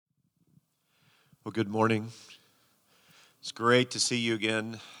Well, good morning. It's great to see you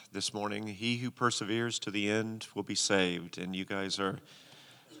again this morning. He who perseveres to the end will be saved, and you guys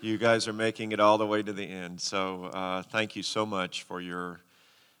are making it all the way to the end. So thank you so much for your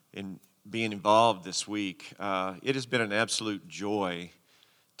in being involved this week. It has been an absolute joy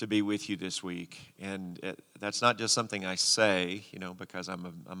to be with you this week, and that's not just something I say, because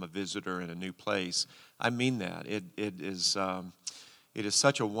I'm a visitor in a new place. I mean that. It is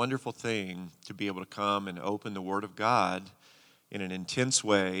such a wonderful thing to be able to come and open the Word of God in an intense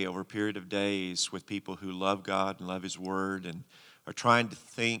way over a period of days with people who love God and love His Word and are trying to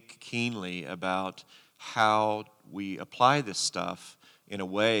think keenly about how we apply this stuff in a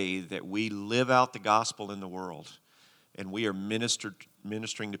way that we live out the gospel in the world. And we are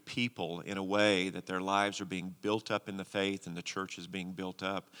ministering to people in a way that their lives are being built up in the faith and the church is being built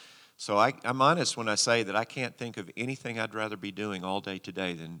up. So I'm honest when I say that I can't think of anything I'd rather be doing all day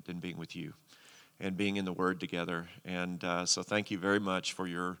today than being with you and being in the Word together. And so thank you very much for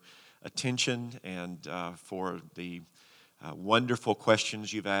your attention and for the wonderful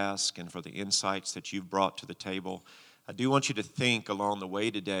questions you've asked and for the insights that you've brought to the table. I do want you to think along the way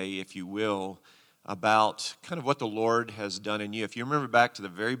today, if you will, about kind of what the Lord has done in you. If you remember back to the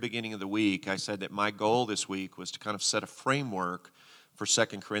very beginning of the week, I said that my goal this week was to kind of set a framework for 2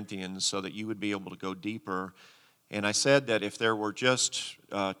 Corinthians so that you would be able to go deeper. And I said that if there were just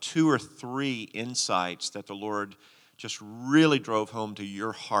 2 or 3 insights that the Lord just really drove home to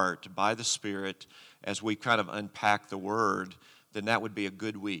your heart by the Spirit as we kind of unpack the Word, then that would be a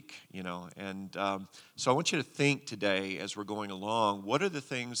good week, And so I want you to think today as we're going along, what are the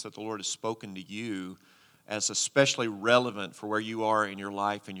things that the Lord has spoken to you as especially relevant for where you are in your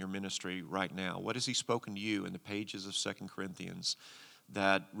life and your ministry right now? What has He spoken to you in the pages of 2 Corinthians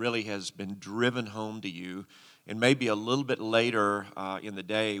that really has been driven home to you? And maybe a little bit later in the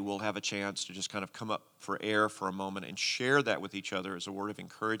day, we'll have a chance to just kind of come up for air for a moment and share that with each other as a word of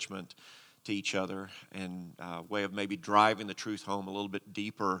encouragement to each other and a way of maybe driving the truth home a little bit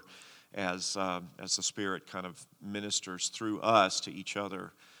deeper as the Spirit kind of ministers through us to each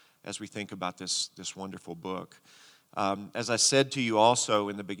other as we think about this wonderful book. As I said to you also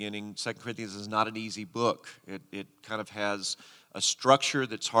in the beginning, 2 Corinthians is not an easy book. It kind of has a structure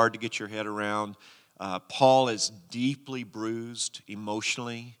that's hard to get your head around. Paul is deeply bruised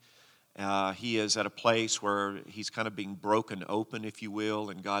emotionally. He is at a place where he's kind of being broken open, if you will,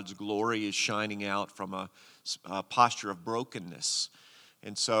 and God's glory is shining out from a posture of brokenness.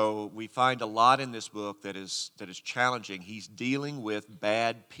 And so we find a lot in this book that is challenging. He's dealing with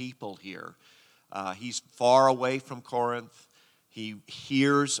bad people here. He's far away from Corinth. He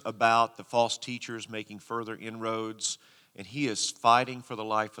hears about the false teachers making further inroads, and he is fighting for the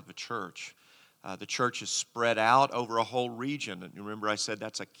life of the church. The church is spread out over a whole region. And remember, I said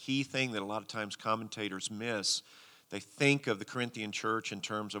that's a key thing that a lot of times commentators miss. They think of the Corinthian church in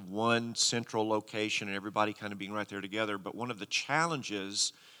terms of one central location and everybody kind of being right there together. But one of the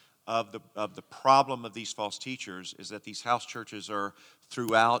challenges of the problem of these false teachers is that these house churches are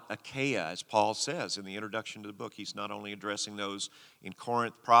throughout Achaia, as Paul says in the introduction to the book. He's not only addressing those in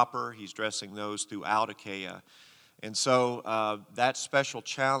Corinth proper, he's addressing those throughout Achaia. And so that special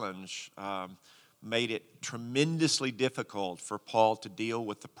challenge made it tremendously difficult for Paul to deal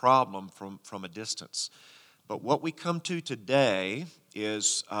with the problem from a distance. But what we come to today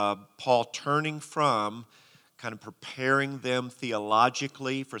is Paul turning from kind of preparing them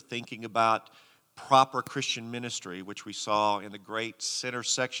theologically for thinking about proper Christian ministry, which we saw in the great center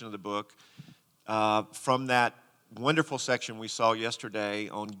section of the book, from that wonderful section we saw yesterday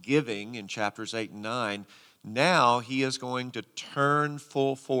on giving in chapters 8 and 9. Now he is going to turn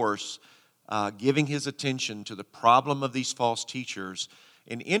full force, giving his attention to the problem of these false teachers.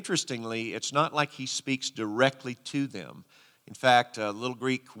 And interestingly, it's not like he speaks directly to them. In fact, a little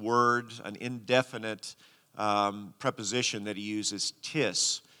Greek word, an indefinite preposition that he uses,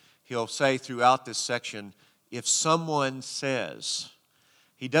 tis. He'll say throughout this section, if someone says.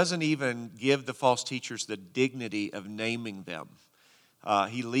 He doesn't even give the false teachers the dignity of naming them.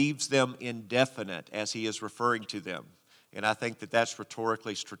 He leaves them indefinite as he is referring to them. And I think that that's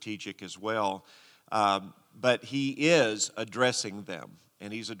rhetorically strategic as well. But he is addressing them.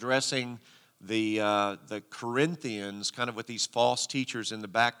 And he's addressing the Corinthians kind of with these false teachers in the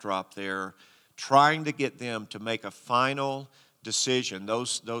backdrop there, trying to get them to make a final decision.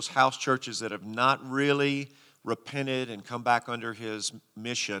 Those house churches that have not really repented and come back under his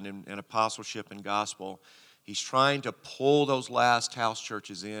mission and apostleship and gospel, he's trying to pull those last house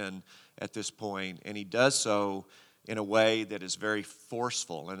churches in at this point, and he does so in a way that is very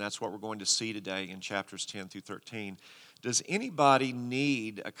forceful, and that's what we're going to see today in chapters 10 through 13. Does anybody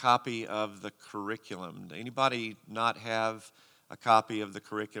need a copy of the curriculum? Does anybody not have a copy of the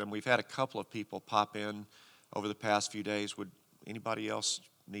curriculum? We've had a couple of people pop in over the past few days. Would anybody else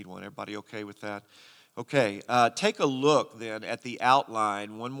need one? Everybody okay with that? Okay, take a look then at the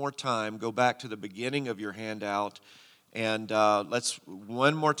outline one more time. Go back to the beginning of your handout, and let's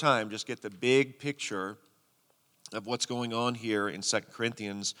one more time just get the big picture of what's going on here in 2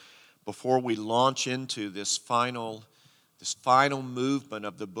 Corinthians before we launch into this final movement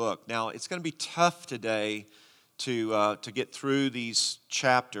of the book. Now, it's going to be tough today to get through these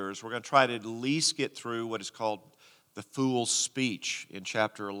chapters. We're going to try to at least get through what is called the fool's speech in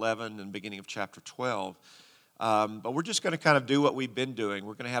chapter 11 and beginning of chapter 12. But we're just going to kind of do what we've been doing.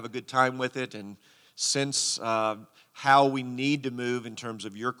 We're going to have a good time with it and sense how we need to move in terms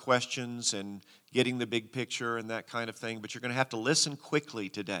of your questions and getting the big picture and that kind of thing. But you're going to have to listen quickly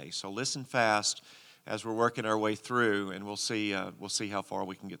today. So listen fast as we're working our way through, and we'll see how far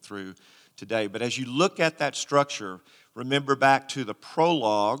we can get through today. But as you look at that structure, remember back to the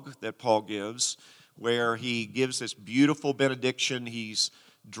prologue that Paul gives, where he gives this beautiful benediction. He's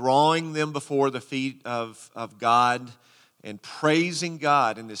drawing them before the feet of God and praising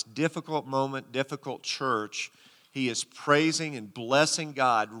God in this difficult moment, difficult church. He is praising and blessing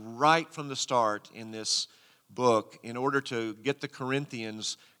God right from the start in this book in order to get the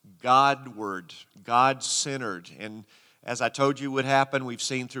Corinthians Godward, God-centered. And as I told you would happen, we've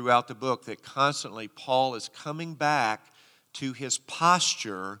seen throughout the book that constantly Paul is coming back to his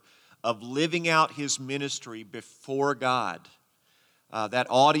posture of living out his ministry before God. That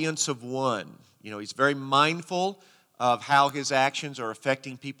audience of one. He's very mindful of how his actions are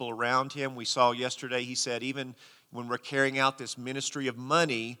affecting people around him. We saw yesterday, he said, even when we're carrying out this ministry of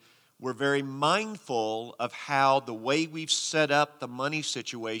money, we're very mindful of how the way we've set up the money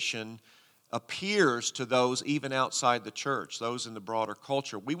situation appears to those even outside the church, those in the broader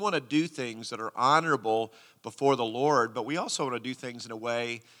culture. We want to do things that are honorable before the Lord, but we also want to do things in a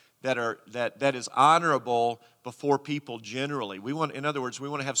way that is honorable before people generally. In other words, we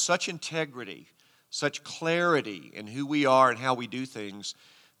want to have such integrity, such clarity in who we are and how we do things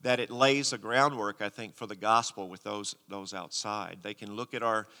that it lays the groundwork, I think, for the gospel with those outside. They can look at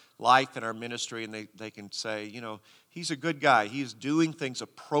our life and our ministry and they can say, he's a good guy. He's doing things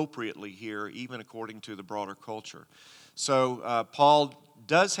appropriately here, even according to the broader culture. So Paul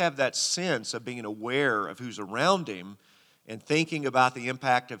does have that sense of being aware of who's around him and thinking about the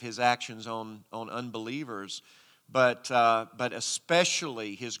impact of his actions on unbelievers, but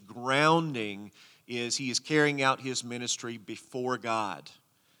especially his grounding is he is carrying out his ministry before God,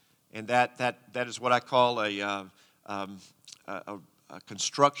 and that is what I call a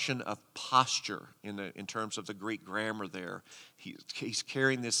construction of posture in terms of the Greek grammar. There, he's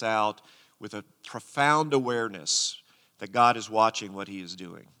carrying this out with a profound awareness that God is watching what he is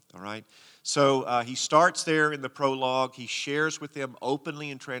doing. All right. So he starts there in the prologue. He shares with them openly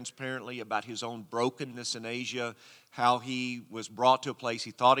and transparently about his own brokenness in Asia, how he was brought to a place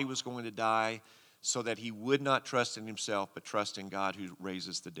he thought he was going to die, so that he would not trust in himself, but trust in God who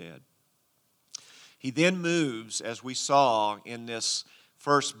raises the dead. He then moves, as we saw in this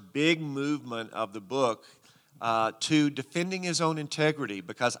first big movement of the book, to defending his own integrity,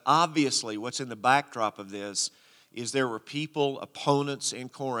 because obviously what's in the backdrop of this is there were people, opponents in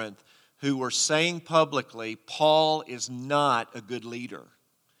Corinth, who were saying publicly, Paul is not a good leader.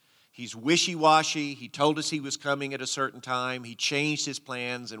 He's wishy-washy. He told us he was coming at a certain time. He changed his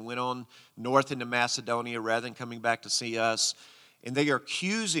plans and went on north into Macedonia rather than coming back to see us. And they are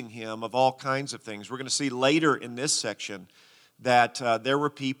accusing him of all kinds of things. We're going to see later in this section that there were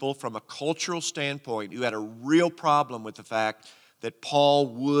people from a cultural standpoint who had a real problem with the fact that Paul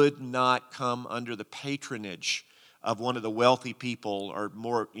would not come under the patronage of one of the wealthy people, or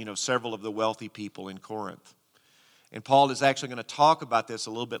more, several of the wealthy people in Corinth. And Paul is actually going to talk about this a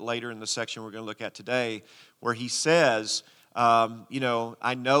little bit later in the section we're going to look at today, where he says,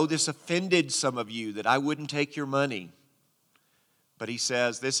 I know this offended some of you that I wouldn't take your money. But he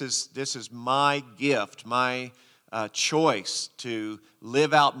says, this is my gift, my choice to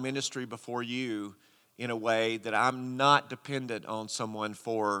live out ministry before you in a way that I'm not dependent on someone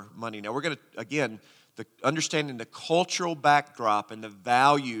for money. Now we're going to, again, understanding the cultural backdrop and the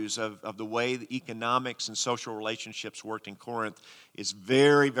values of the way the economics and social relationships worked in Corinth is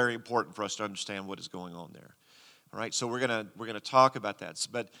very, very important for us to understand what is going on there. All right, so we're gonna talk about that.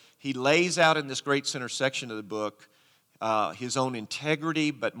 But he lays out in this great center section of the book his own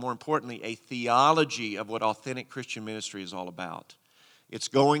integrity, but more importantly, a theology of what authentic Christian ministry is all about. It's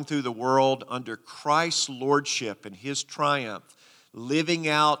going through the world under Christ's lordship and his triumph, living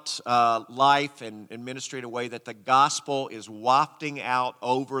out life and ministry in a way that the gospel is wafting out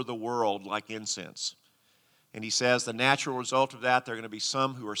over the world like incense. And he says the natural result of that, there are going to be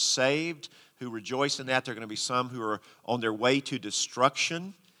some who are saved, who rejoice in that. There are going to be some who are on their way to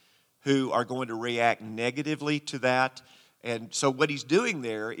destruction, who are going to react negatively to that. And so what he's doing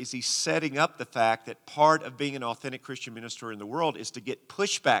there is he's setting up the fact that part of being an authentic Christian minister in the world is to get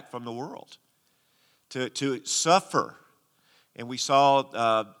pushback from the world, to suffer. And we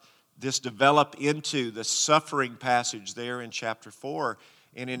saw this develop into the suffering passage there in chapter 4.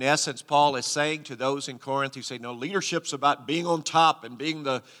 And in essence, Paul is saying to those in Corinth who say, no, leadership's about being on top and being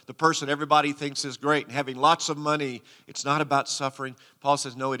the person everybody thinks is great and having lots of money. It's not about suffering. Paul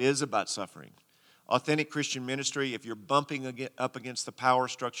says, no, it is about suffering. Authentic Christian ministry, if you're bumping up against the power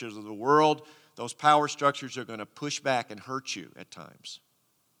structures of the world, those power structures are going to push back and hurt you at times.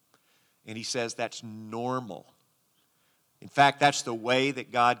 And he says that's normal. In fact, that's the way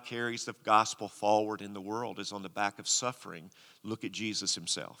that God carries the gospel forward in the world, is on the back of suffering. Look at Jesus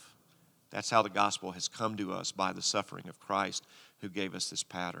himself. That's how the gospel has come to us, by the suffering of Christ, who gave us this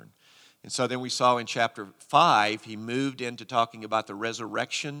pattern. And so then we saw in chapter 5, he moved into talking about the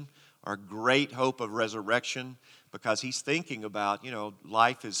resurrection, our great hope of resurrection, because he's thinking about,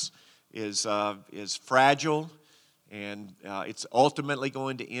 life is fragile, and it's ultimately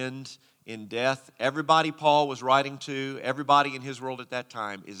going to end in death. Everybody Paul was writing to, everybody in his world at that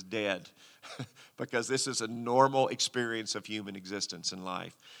time is dead because this is a normal experience of human existence in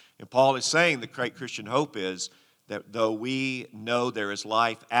life. And Paul is saying the great Christian hope is that though we know there is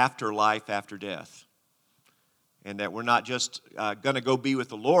life after death, and that we're not just going to go be with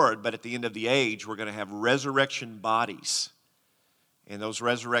the Lord, but at the end of the age, we're going to have resurrection bodies. And those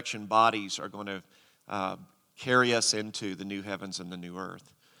resurrection bodies are going to carry us into the new heavens and the new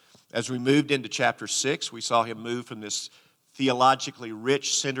earth. As we moved into chapter 6, we saw him move from this theologically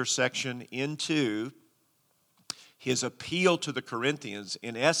rich center section into his appeal to the Corinthians,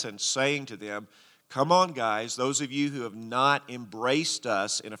 in essence saying to them, come on guys, those of you who have not embraced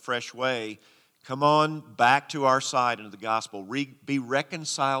us in a fresh way, come on back to our side into the gospel. Be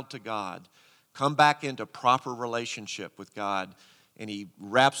reconciled to God. Come back into proper relationship with God. And he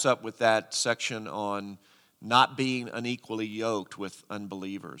wraps up with that section on not being unequally yoked with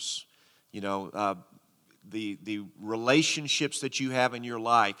unbelievers. The relationships that you have in your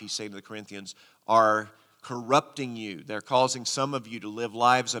life, he's saying to the Corinthians, are corrupting you. They're causing some of you to live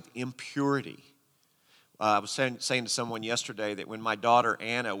lives of impurity. I was saying to someone yesterday that when my daughter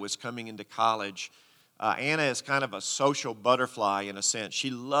Anna was coming into college, Anna is kind of a social butterfly in a sense. She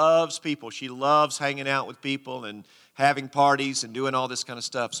loves people. She loves hanging out with people and having parties and doing all this kind of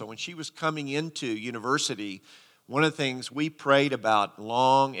stuff. So when she was coming into university, one of the things we prayed about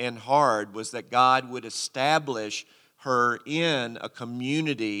long and hard was that God would establish her in a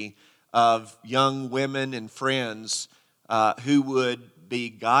community of young women and friends who would be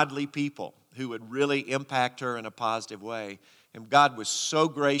godly people, who would really impact her in a positive way. And God was so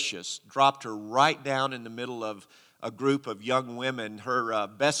gracious, dropped her right down in the middle of a group of young women. Her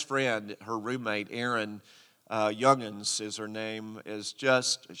best friend, her roommate, Erin Youngins is her name,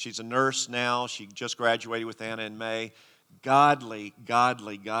 she's a nurse now. She just graduated with Anna in May. Godly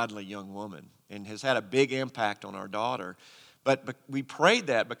young woman, and has had a big impact on our daughter. But we prayed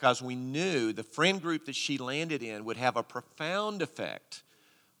that because we knew the friend group that she landed in would have a profound effect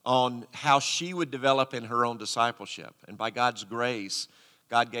on how she would develop in her own discipleship. And by God's grace,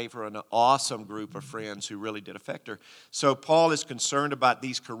 God gave her an awesome group of friends who really did affect her. So Paul is concerned about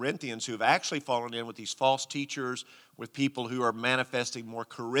these Corinthians who have actually fallen in with these false teachers, with people who are manifesting more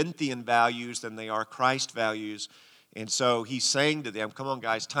Corinthian values than they are Christ values. And so he's saying to them, come on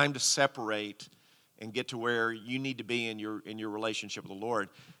guys, time to separate and get to where you need to be in your relationship with the Lord.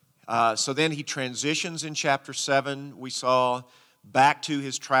 So then he transitions in chapter 7. We saw back to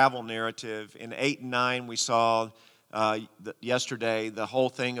his travel narrative. In 8 and 9, we saw yesterday the whole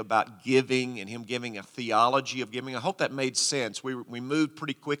thing about giving and him giving a theology of giving. I hope that made sense. We moved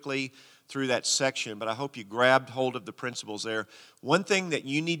pretty quickly through that section, but I hope you grabbed hold of the principles there. One thing that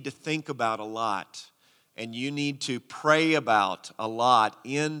you need to think about a lot, and you need to pray about a lot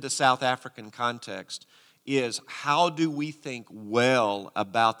in the South African context, is how do we think well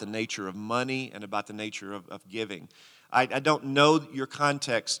about the nature of money and about the nature of giving. I don't know your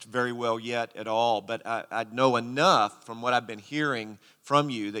context very well yet at all, but I know enough from what I've been hearing from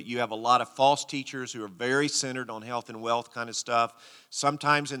you that you have a lot of false teachers who are very centered on health and wealth kind of stuff.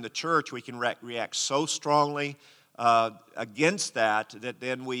 Sometimes in the church we can react so strongly against that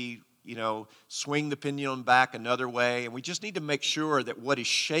then we swing the pendulum back another way. And we just need to make sure that what is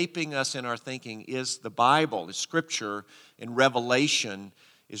shaping us in our thinking is the Bible, is Scripture and revelation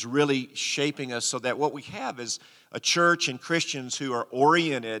is really shaping us, so that what we have is a church and Christians who are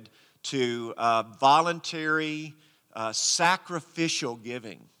oriented to voluntary, sacrificial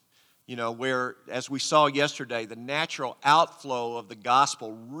giving. Where, as we saw yesterday, the natural outflow of the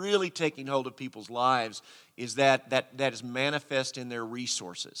gospel really taking hold of people's lives is that is manifest in their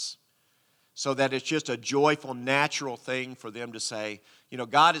resources. So that it's just a joyful, natural thing for them to say,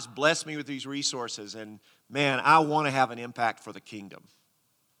 God has blessed me with these resources, and man, I want to have an impact for the kingdom.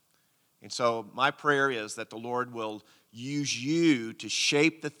 And so my prayer is that the Lord will use you to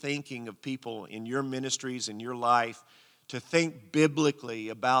shape the thinking of people in your ministries, in your life, to think biblically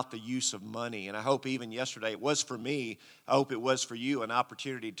about the use of money. And I hope even yesterday, it was for me, I hope it was for you, an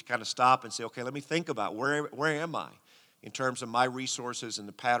opportunity to kind of stop and say, okay, let me think about where am I in terms of my resources and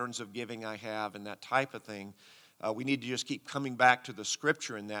the patterns of giving I have and that type of thing. We need to just keep coming back to the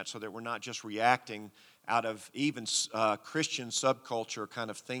Scripture in that, so that we're not just reacting out of even Christian subculture kind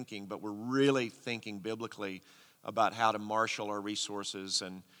of thinking, but we're really thinking biblically about how to marshal our resources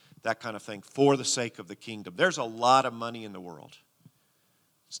and that kind of thing for the sake of the kingdom. There's a lot of money in the world.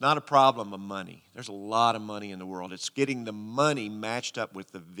 It's not a problem of money. There's a lot of money in the world. It's getting the money matched up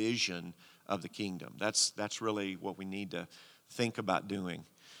with the vision of the kingdom. That's really what we need to think about doing.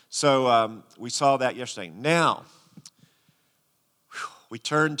 So we saw that yesterday. Now, we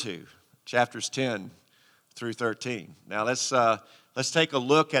turn to chapters 10 through 13. Now let's take a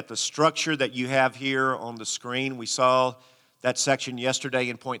look at the structure that you have here on the screen. We saw that section yesterday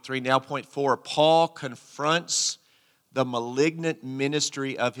in point 3. Now point 4, Paul confronts the malignant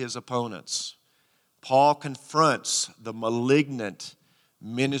ministry of his opponents. Paul confronts the malignant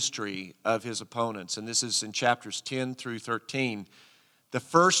ministry of his opponents. And this is in chapters 10 through 13. The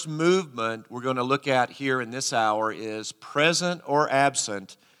first movement we're going to look at here in this hour is present or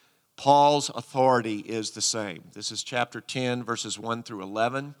absent. Paul's authority is the same. This is chapter 10, verses 1 through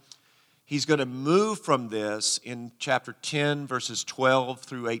 11. He's going to move from this in chapter 10, verses 12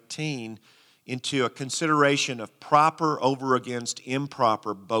 through 18, into a consideration of proper over against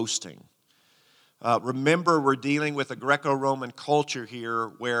improper boasting. Remember, we're dealing with a Greco-Roman culture here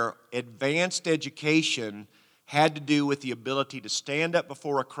where advanced education had to do with the ability to stand up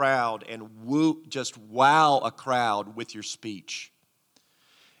before a crowd and just wow a crowd with your speech.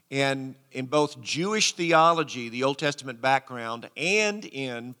 And in both Jewish theology, the Old Testament background, and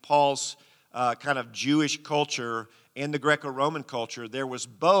in Paul's kind of Jewish culture and the Greco-Roman culture, there was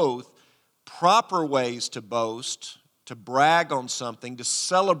both proper ways to boast, to brag on something, to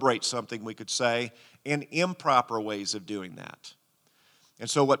celebrate something, we could say, and improper ways of doing that. And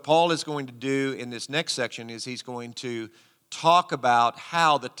so what Paul is going to do in this next section is he's going to talk about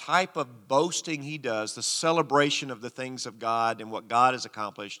how the type of boasting he does, the celebration of the things of God and what God has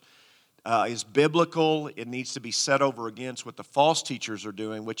accomplished, is biblical. It needs to be set over against what the false teachers are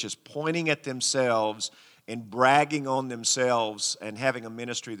doing, which is pointing at themselves and bragging on themselves and having a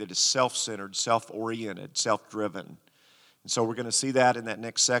ministry that is self-centered, self-oriented, self-driven. And so we're going to see that in that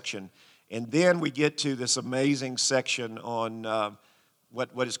next section. And then we get to this amazing section on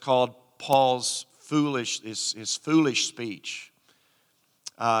what is called Paul's his foolish speech.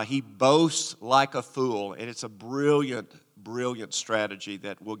 He boasts like a fool, and it's a brilliant strategy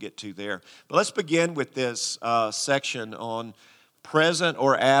that we'll get to there. But let's begin with this section on present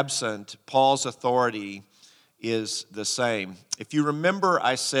or absent. Paul's authority is the same. If you remember,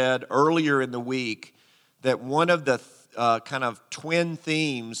 I said earlier in the week that one of the kind of twin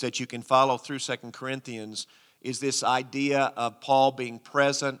themes that you can follow through 2 Corinthians is this idea of Paul being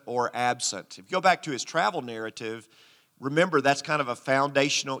present or absent. If you go back to his travel narrative, remember that's kind of a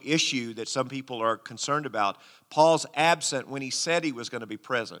foundational issue that some people are concerned about. Paul's absent when he said he was going to be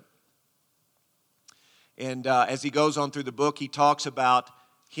present. And as he goes on through the book, he talks about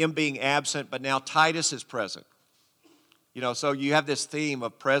him being absent, but now Titus is present. So you have this theme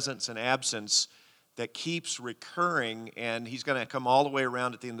of presence and absence that keeps recurring, and he's going to come all the way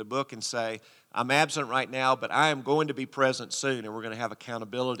around at the end of the book and say, I'm absent right now, but I am going to be present soon, and we're going to have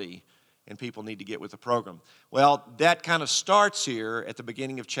accountability, and people need to get with the program. Well, that kind of starts here at the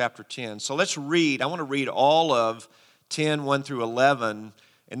beginning of chapter 10. So let's read. I want to read all of 10, 1 through 11,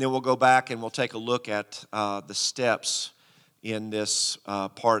 and then we'll go back and we'll take a look at the steps in this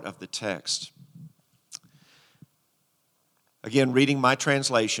part of the text. Again, reading my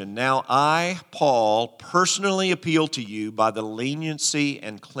translation. Now I, Paul, personally appeal to you by the leniency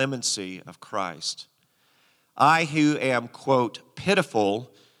and clemency of Christ. I who am, quote,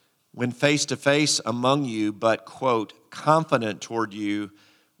 pitiful when face to face among you, but, quote, confident toward you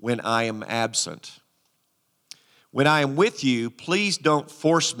when I am absent. When I am with you, please don't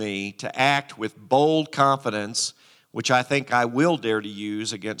force me to act with bold confidence, which I think I will dare to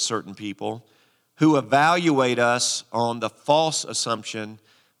use against certain people who evaluate us on the false assumption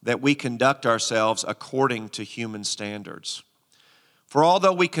that we conduct ourselves according to human standards. For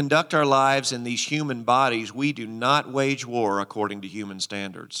although we conduct our lives in these human bodies, we do not wage war according to human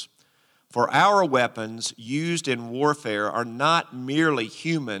standards. For our weapons used in warfare are not merely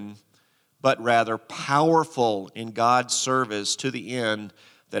human, but rather powerful in God's service to the end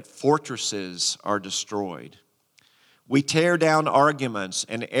that fortresses are destroyed. We tear down arguments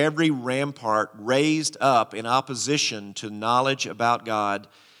and every rampart raised up in opposition to knowledge about God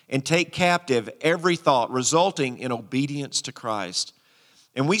and take captive every thought resulting in obedience to Christ.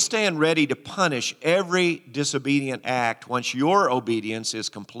 And we stand ready to punish every disobedient act once your obedience is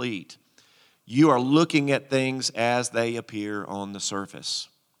complete. You are looking at things as they appear on the surface.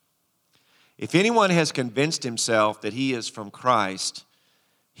 If anyone has convinced himself that he is from Christ,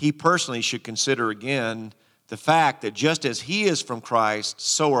 he personally should consider again the fact that just as he is from Christ,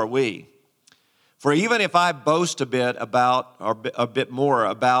 so are we. For even if I boast a bit more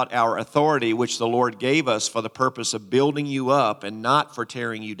about our authority which the Lord gave us for the purpose of building you up and not for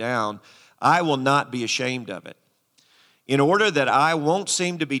tearing you down, I will not be ashamed of it. In order that I won't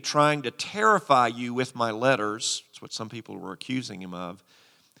seem to be trying to terrify you with my letters, that's what some people were accusing him of.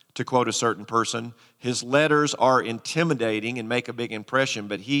 To quote a certain person, his letters are intimidating and make a big impression,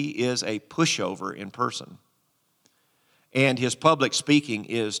 but he is a pushover in person. And his public speaking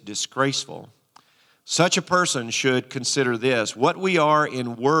is disgraceful. Such a person should consider this: what we are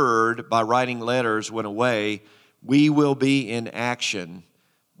in word by writing letters when away, we will be in action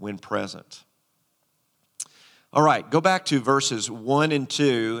when present. All right, go back to verses 1 and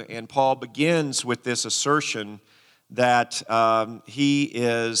 2, and Paul begins with this assertion that he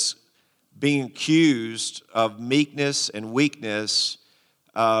is being accused of meekness and weakness,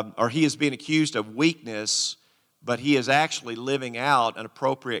 or he is being accused of weakness, but he is actually living out an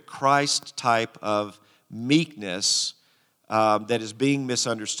appropriate Christ type of meekness that is being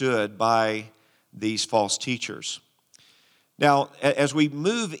misunderstood by these false teachers. Now, as we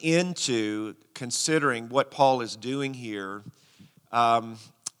move into considering what Paul is doing here,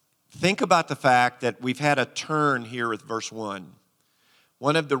 think about the fact that we've had a turn here with verse 1.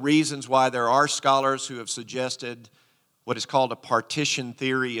 One of the reasons why there are scholars who have suggested what is called a partition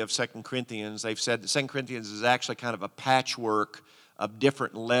theory of 2 Corinthians, they've said that 2 Corinthians is actually kind of a patchwork of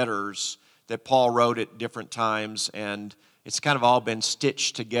different letters that Paul wrote at different times, and it's kind of all been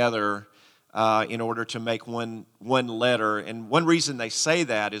stitched together in order to make one letter. And one reason they say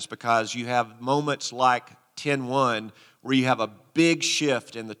that is because you have moments like 10:1 where you have a big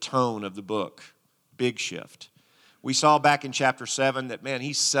shift in the tone of the book. Big shift. We saw back in chapter 7 that, man,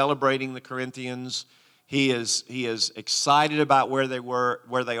 he's celebrating the Corinthians. He is excited about where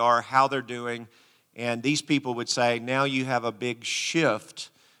they are, how they're doing. And these people would say, now you have a big shift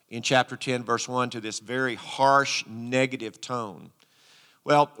in chapter 10, verse 1 to this very harsh, negative tone.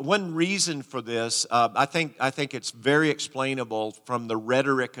 Well, one reason for this, I think it's very explainable from the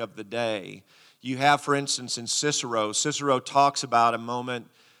rhetoric of the day. You have, for instance, in Cicero talks about a moment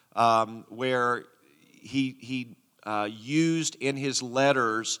where he used in his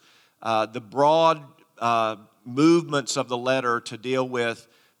letters the broad movements of the letter to deal with,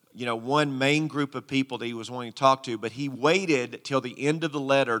 one main group of people that he was wanting to talk to, but he waited till the end of the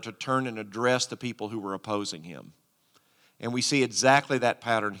letter to turn and address the people who were opposing him. And we see exactly that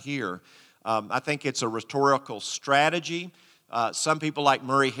pattern here. I think it's a rhetorical strategy. Some people like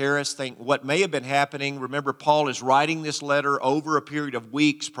Murray Harris think what may have been happening, remember Paul is writing this letter over a period of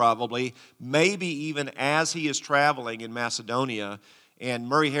weeks probably, maybe even as he is traveling in Macedonia. And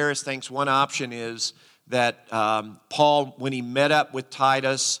Murray Harris thinks one option is that Paul, when he met up with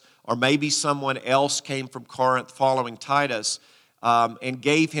Titus, or maybe someone else came from Corinth following Titus, and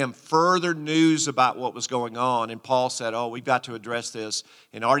gave him further news about what was going on. And Paul said, we've got to address this,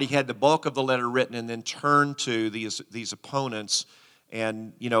 and already had the bulk of the letter written, and then turned to these opponents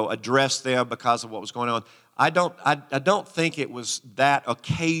and, address them because of what was going on. I don't think it was that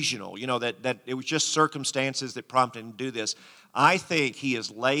occasional, that it was just circumstances that prompted him to do this. I think he has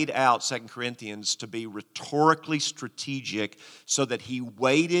laid out 2 Corinthians to be rhetorically strategic so that he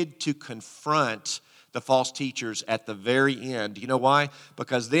waited to confront the false teachers at the very end. You know why?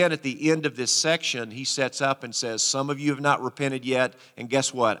 Because then at the end of this section, he sets up and says, some of you have not repented yet, and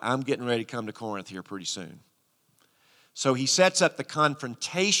guess what? I'm getting ready to come to Corinth here pretty soon. So he sets up the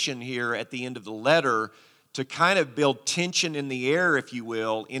confrontation here at the end of the letter to kind of build tension in the air, if you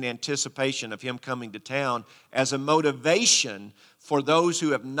will, in anticipation of him coming to town as a motivation for those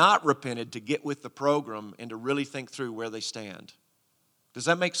who have not repented to get with the program and to really think through where they stand. Does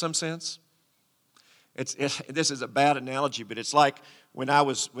that make some sense? This is a bad analogy, but it's like when I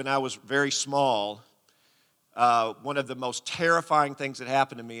was very small, one of the most terrifying things that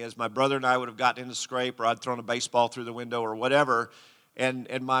happened to me is my brother and I would have gotten in a scrape, or I'd thrown a baseball through the window or whatever, and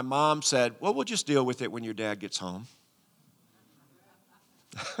my mom said, well, we'll just deal with it when your dad gets home.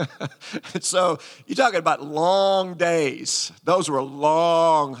 And so you're talking about long days. Those were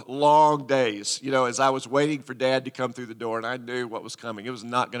long, long days, as I was waiting for Dad to come through the door, and I knew what was coming. It was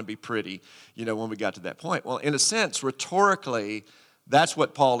not going to be pretty, when we got to that point. Well, in a sense, rhetorically, that's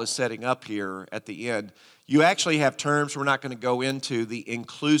what Paul is setting up here at the end. You actually have terms we're not going to go into, the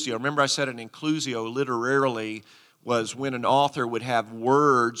inclusio. Remember I said an inclusio literally was when an author would have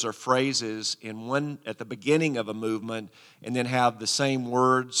words or phrases at the beginning of a movement and then have the same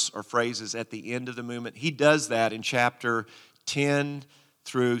words or phrases at the end of the movement. He does that in chapter 10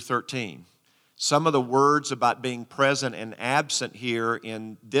 through 13. Some of the words about being present and absent here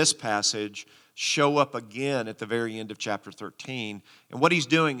in this passage show up again at the very end of chapter 13. And what he's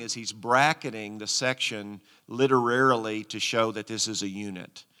doing is he's bracketing the section literally to show that this is a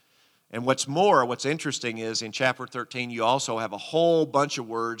unit. And what's interesting is in chapter 13, you also have a whole bunch of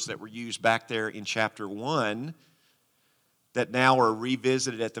words that were used back there in chapter 1 that now are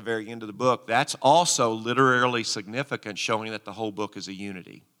revisited at the very end of the book. That's also literally significant, showing that the whole book is a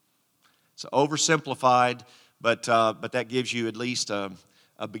unity. It's oversimplified, but that gives you at least a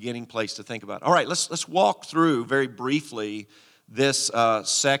beginning place to think about. All right, let's walk through very briefly this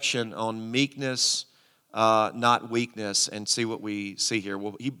section on meekness, not weakness, and see what we see here.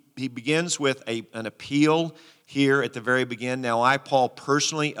 Well, he begins with an appeal here at the very beginning. Now I, Paul,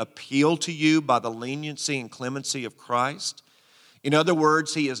 personally appeal to you by the leniency and clemency of Christ. In other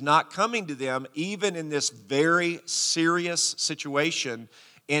words, he is not coming to them even in this very serious situation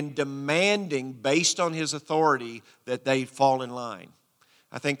and demanding, based on his authority, that they fall in line.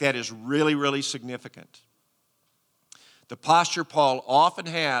 I think that is really, really significant. The posture Paul often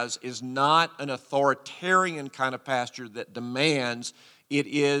has is not an authoritarian kind of posture that demands. It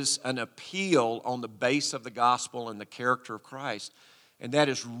is an appeal on the base of the gospel and the character of Christ. And that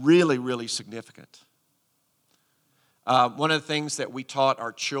is really, really significant. One of the things that we taught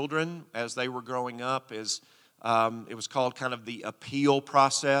our children as they were growing up is it was called kind of the appeal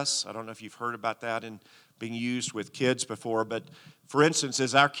process. I don't know if you've heard about that in being used with kids before, but for instance,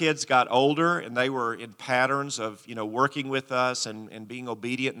 as our kids got older and they were in patterns of, working with us and being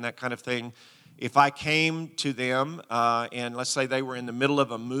obedient and that kind of thing, if I came to them and let's say they were in the middle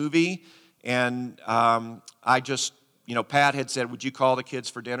of a movie and I just, Pat had said, would you call the kids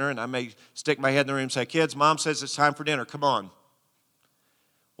for dinner? And I may stick my head in the room and say, kids, Mom says it's time for dinner, come on.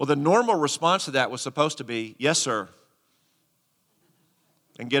 Well, the normal response to that was supposed to be, yes, sir,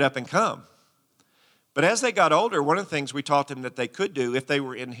 and get up and come. But as they got older, one of the things we taught them that they could do if they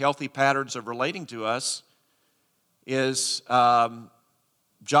were in healthy patterns of relating to us is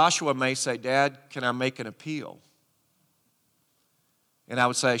Joshua may say, Dad, can I make an appeal? And I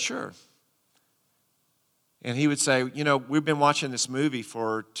would say, sure. And he would say, we've been watching this movie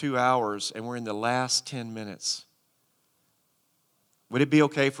for 2 hours and we're in the last 10 minutes. Would it be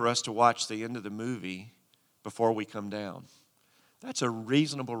okay for us to watch the end of the movie before we come down? That's a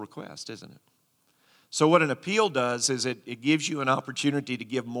reasonable request, isn't it? So what an appeal does is it gives you an opportunity to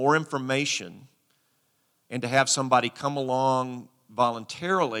give more information and to have somebody come along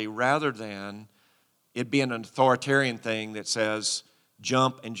voluntarily rather than it being an authoritarian thing that says,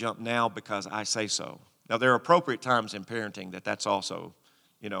 jump and jump now because I say so. Now, there are appropriate times in parenting that's also,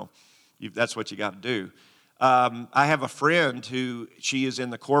 that's what you got to do. I have a friend who, she is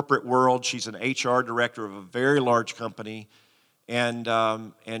in the corporate world. She's an HR director of a very large company.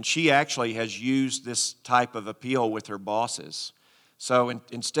 And she actually has used this type of appeal with her bosses. So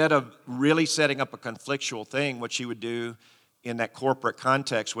instead of really setting up a conflictual thing, what she would do in that corporate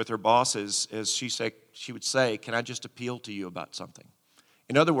context with her bosses is she would say, can I just appeal to you about something?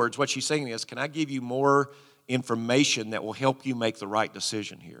 In other words, what she's saying is, can I give you more information that will help you make the right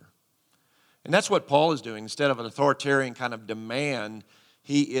decision here? And that's what Paul is doing. Instead of an authoritarian kind of demand,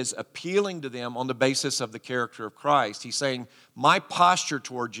 he is appealing to them on the basis of the character of Christ. He's saying, my posture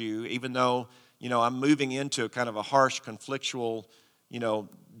towards you, even though, I'm moving into kind of a harsh, conflictual,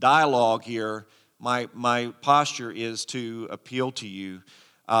 dialogue here, my posture is to appeal to you.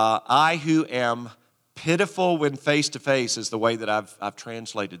 I who am pitiful when face to face is the way that I've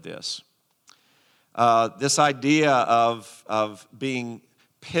translated this. This idea of being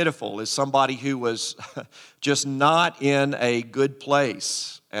pitiful is somebody who was just not in a good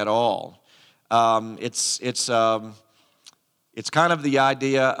place at all. It's It's kind of the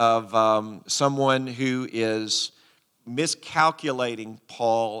idea of someone who is miscalculating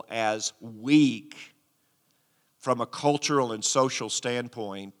Paul as weak from a cultural and social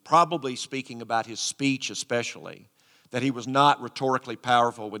standpoint, probably speaking about his speech especially, that he was not rhetorically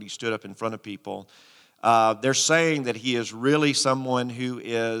powerful when he stood up in front of people. They're saying that he is really someone who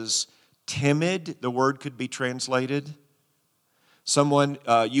is timid, the word could be translated. Someone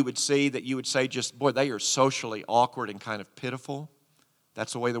you would say just, boy, they are socially awkward and kind of pitiful.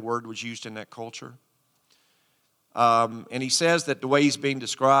 That's the way the word was used in that culture. And he says that the way he's being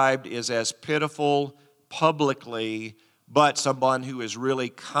described is as pitiful publicly, but someone who is really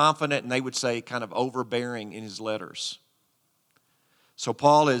confident, and they would say kind of overbearing in his letters. So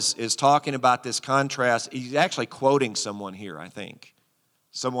Paul is talking about this contrast. He's actually quoting someone here, I think.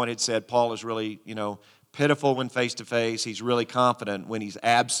 Someone had said Paul is really, pitiful when face to face. He's really confident when he's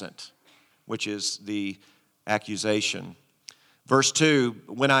absent, which is the accusation. Verse 2,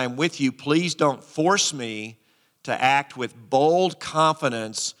 when I am with you, please don't force me to act with bold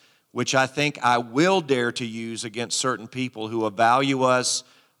confidence, which I think I will dare to use against certain people who evaluate us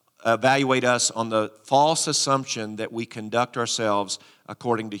on the false assumption that we conduct ourselves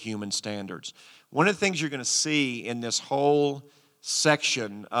according to human standards. One of the things you're going to see in this whole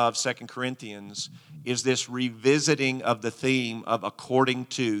section of 2 Corinthians is this revisiting of the theme of according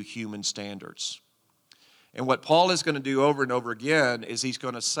to human standards. And what Paul is going to do over and over again is he's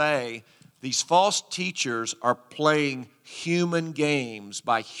going to say these false teachers are playing human games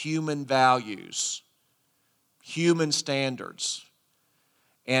by human values, human standards.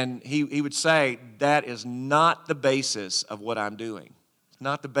 And he would say that is not the basis of what I'm doing. It's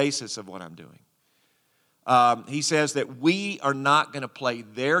not the basis of what I'm doing. He says that we are not going to play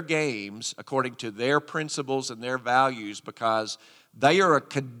their games according to their principles and their values because they are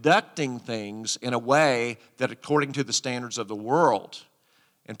conducting things in a way that according to the standards of the world.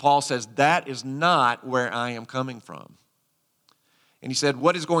 And Paul says that is not where I am coming from. And he said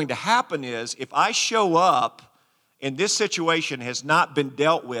what is going to happen is if I show up and this situation has not been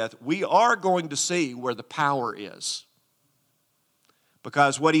dealt with, we are going to see where the power is.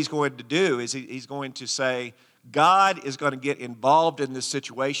 Because what he's going to do is he's going to say, God is going to get involved in this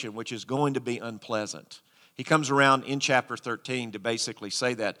situation, which is going to be unpleasant. He comes around in chapter 13 to basically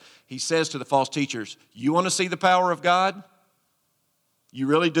say that. He says to the false teachers, you want to see the power of God? You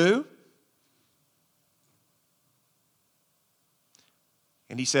really do?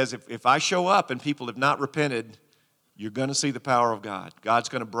 And he says, if I show up and people have not repented, you're going to see the power of God. God's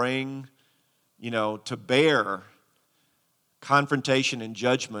going to bring, to bear confrontation and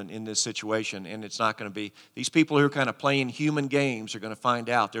judgment in this situation, and it's not going to be, these people who are kind of playing human games are going to find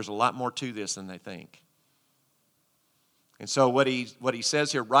out there's a lot more to this than they think. And so what he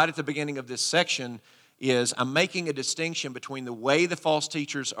says here right at the beginning of this section is I'm making a distinction between the way the false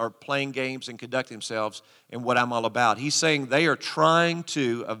teachers are playing games and conducting themselves and what I'm all about. He's saying they are trying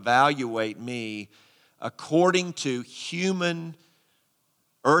to evaluate me according to human,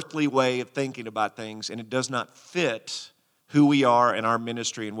 earthly way of thinking about things, and it does not fit who we are in our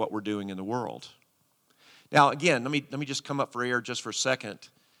ministry and what we're doing in the world. Now, again, let me just come up for air just for a second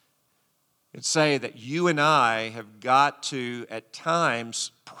and say that you and I have got to, at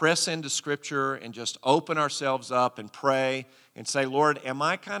times, press into Scripture and just open ourselves up and pray and say, Lord, am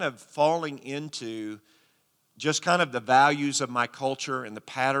I kind of falling into just kind of the values of my culture and the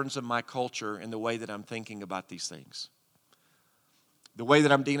patterns of my culture and the way that I'm thinking about these things? The way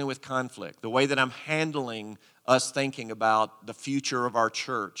that I'm dealing with conflict, the way that I'm handling us thinking about the future of our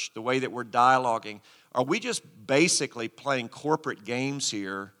church, the way that we're dialoguing. Are we just basically playing corporate games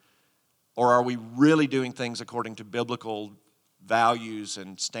here, or are we really doing things according to biblical values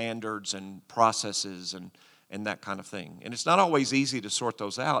and standards and processes and that kind of thing? And it's not always easy to sort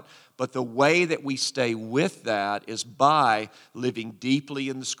those out, but the way that we stay with that is by living deeply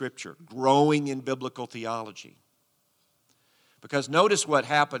in the Scripture, growing in biblical theology. Because notice what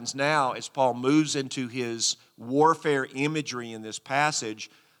happens now as Paul moves into his warfare imagery in this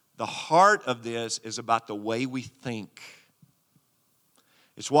passage. The heart of this is about the way we think.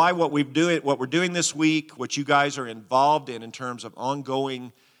 It's why what we're doing this week, what you guys are involved in terms of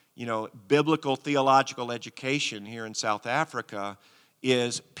ongoing, biblical theological education here in South Africa,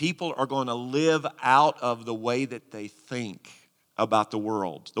 is people are going to live out of the way that they think about the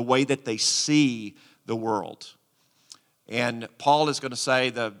world, the way that they see the world. And Paul is going to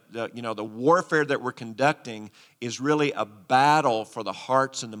say the warfare that we're conducting is really a battle for the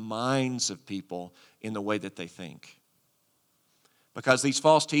hearts and the minds of people in the way that they think. Because these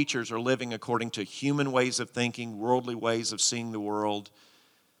false teachers are living according to human ways of thinking, worldly ways of seeing the world,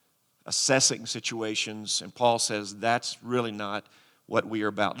 assessing situations. And Paul says that's really not what we are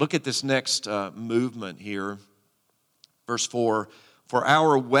about. Look at this next movement here. Verse 4, for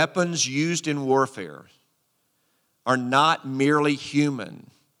our weapons used in warfare are not merely human,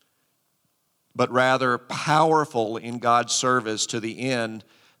 but rather powerful in God's service to the end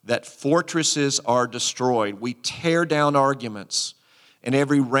that fortresses are destroyed. We tear down arguments and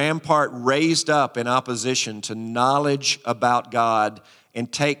every rampart raised up in opposition to knowledge about God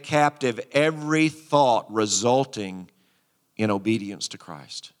and take captive every thought resulting in obedience to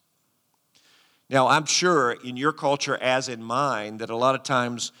Christ. Now, I'm sure in your culture, as in mine, that a lot of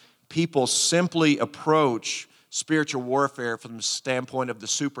times people simply approach spiritual warfare from the standpoint of the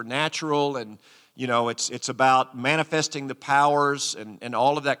supernatural, and it's about manifesting the powers and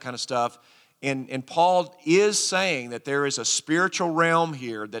all of that kind of stuff. And Paul is saying that there is a spiritual realm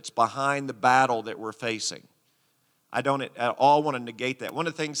here that's behind the battle that we're facing. I don't at all want to negate that. One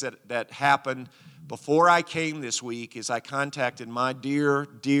of the things that happened before I came this week is I contacted my dear,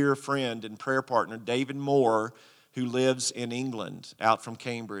 dear friend and prayer partner, David Moore, who lives in England, out from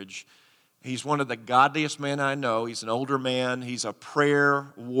Cambridge. He's one of the godliest men I know. He's an older man. He's a prayer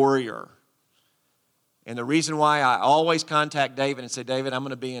warrior. And the reason why I always contact David and say, David, I'm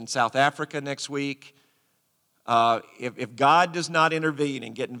going to be in South Africa next week. If God does not intervene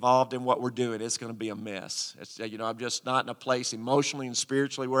and get involved in what we're doing, it's going to be a mess. I'm just not in a place emotionally and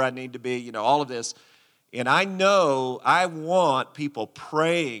spiritually where I need to be, all of this. And I know I want people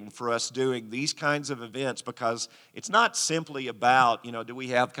praying for us doing these kinds of events, because it's not simply about, do we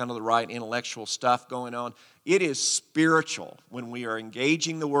have kind of the right intellectual stuff going on? It is spiritual when we are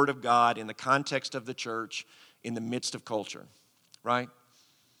engaging the Word of God in the context of the church in the midst of culture, right?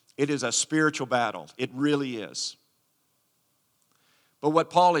 It is a spiritual battle. It really is. But what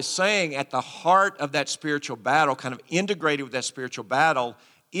Paul is saying, at the heart of that spiritual battle, kind of integrated with that spiritual battle,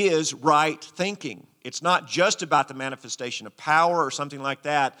 is right thinking. It's not just about the manifestation of power or something like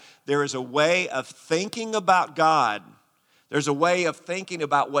that. There is a way of thinking about God. There's a way of thinking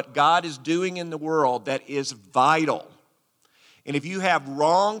about what God is doing in the world that is vital. And if you have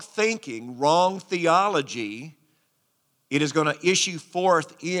wrong thinking, wrong theology, it is going to issue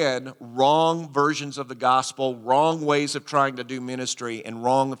forth in wrong versions of the gospel, wrong ways of trying to do ministry, and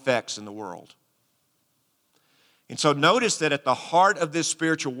wrong effects in the world. And so notice that at the heart of this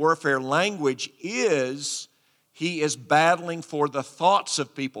spiritual warfare language is he is battling for the thoughts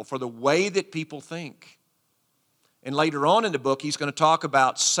of people, for the way that people think. And later on in the book, he's going to talk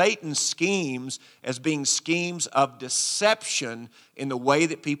about Satan's schemes as being schemes of deception in the way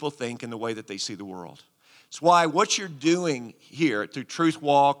that people think and the way that they see the world. It's why what you're doing here through Truth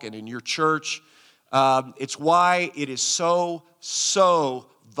Walk and in your church, it's why it is so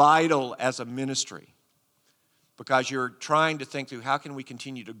vital as a ministry. Because you're trying to think through how can we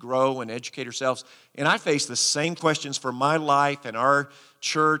continue to grow and educate ourselves. And I face the same questions for my life and our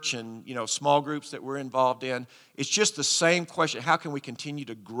church and small groups that we're involved in. It's just the same question. How can we continue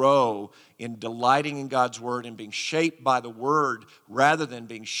to grow in delighting in God's Word and being shaped by the Word rather than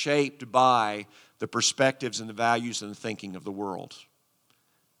being shaped by the perspectives and the values and the thinking of the world?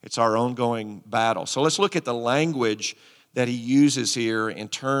 It's our ongoing battle. So let's look at the language that he uses here in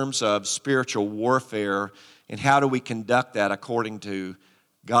terms of spiritual warfare and how do we conduct that according to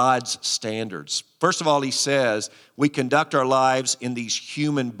God's standards. First of all, he says we conduct our lives in these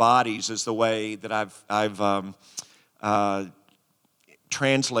human bodies, is the way that I've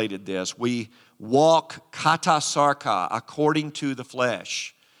translated this. We walk kata sarka, according to the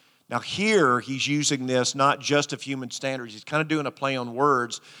flesh. Now here, he's using this not just of human standards. He's kind of doing a play on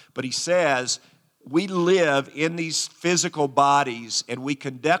words, but he says we live in these physical bodies and we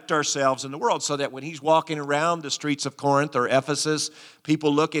conduct ourselves in the world so that when he's walking around the streets of Corinth or Ephesus,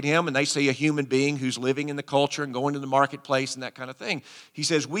 people look at him and they see a human being who's living in the culture and going to the marketplace and that kind of thing. He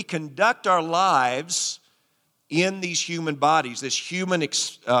says we conduct our lives in these human bodies, this human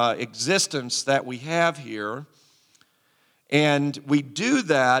existence that we have here. And we do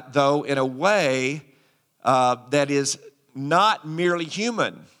that, though, in a way that is not merely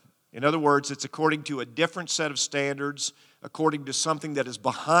human. In other words, it's according to a different set of standards, according to something that is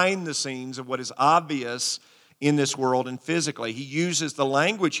behind the scenes of what is obvious in this world and physically. He uses the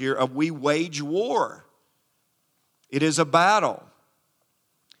language here of we wage war. It is a battle.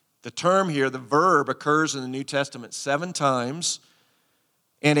 The term here, the verb, occurs in the New Testament 7 times,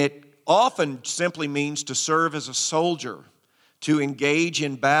 and it often simply means to serve as a soldier, to engage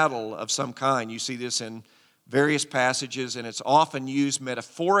in battle of some kind. You see this in various passages, and it's often used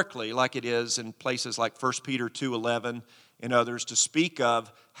metaphorically, like it is in places like 1 Peter 2:11 and others, to speak of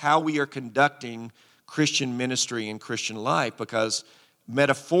how we are conducting Christian ministry and Christian life, because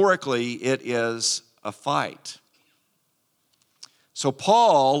metaphorically, it is a fight. So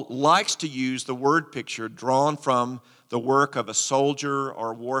Paul likes to use the word picture drawn from the work of a soldier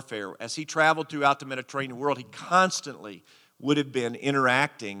or warfare. As he traveled throughout the Mediterranean world, he constantly would have been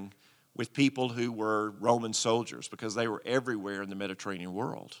interacting with people who were Roman soldiers because they were everywhere in the Mediterranean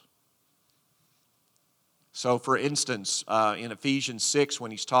world. So, for instance, in Ephesians 6,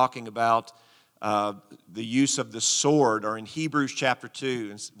 when he's talking about the use of the sword, or in Hebrews chapter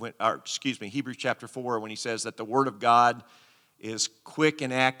 4, when he says that the word of God is quick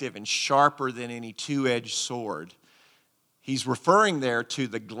and active and sharper than any two-edged sword, he's referring there to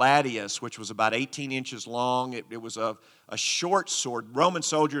the gladius, which was about 18 inches long. It was a short sword. Roman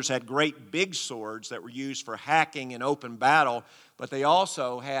soldiers had great big swords that were used for hacking in open battle, but they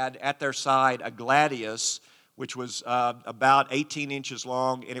also had at their side a gladius, which was about 18 inches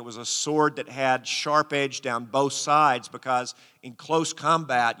long, and it was a sword that had sharp edge down both sides because in close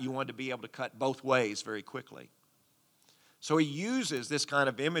combat you wanted to be able to cut both ways very quickly. So he uses this kind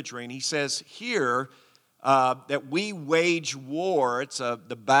of imagery, and he says here that we wage war. It's the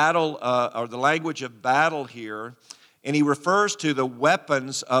battle, or the language of battle here, and he refers to the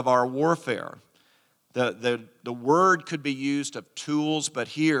weapons of our warfare. The word could be used of tools, but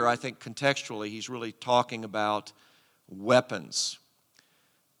here I think contextually he's really talking about weapons.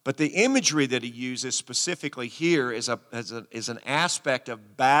 But the imagery that he uses specifically here is an aspect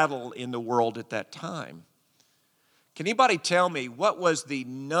of battle in the world at that time. Can anybody tell me what was the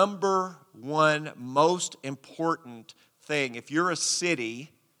number one most important thing? If you're a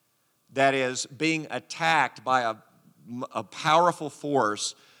city that is being attacked by a powerful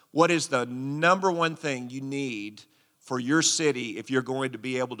force, what is the number one thing you need for your city if you're going to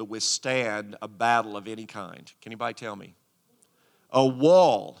be able to withstand a battle of any kind? Can anybody tell me? A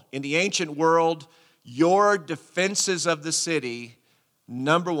wall. In the ancient world, your defenses of the city,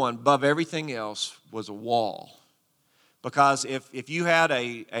 number one, above everything else, was a wall. Because if you had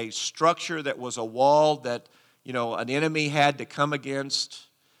a structure that was a wall that, an enemy had to come against,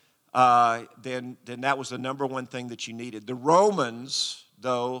 then that was the number one thing that you needed. The Romans,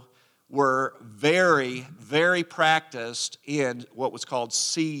 though, were very, very practiced in what was called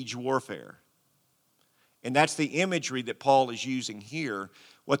siege warfare. And that's the imagery that Paul is using here.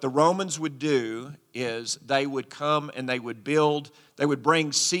 What the Romans would do is they would come and they would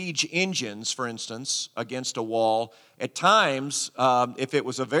bring siege engines, for instance, against a wall. At times, if it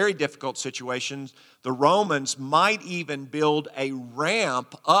was a very difficult situation, the Romans might even build a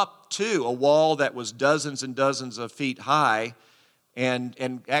ramp up to a wall that was dozens and dozens of feet high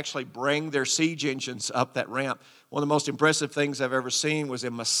and actually bring their siege engines up that ramp. One of the most impressive things I've ever seen was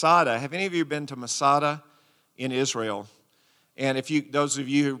in Masada. Have any of you been to Masada in Israel? And those of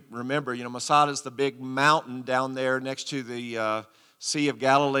you who remember, Masada is the big mountain down there next to the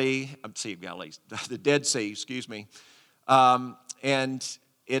the Dead Sea, excuse me. And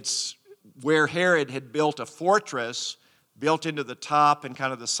it's where Herod had built a fortress built into the top and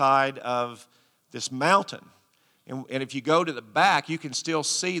kind of the side of this mountain. And if you go to the back, you can still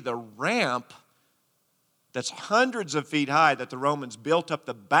see the ramp that's hundreds of feet high that the Romans built up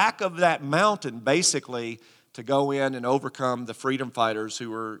the back of that mountain, basically, to go in and overcome the freedom fighters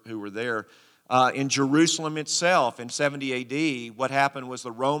who were there. In Jerusalem itself, in 70 A.D., what happened was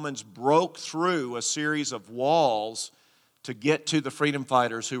the Romans broke through a series of walls to get to the freedom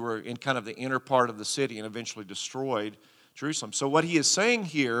fighters who were in kind of the inner part of the city and eventually destroyed Jerusalem. So what he is saying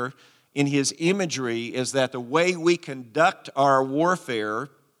here in his imagery is that the way we conduct our warfare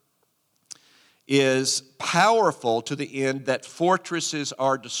is powerful to the end that fortresses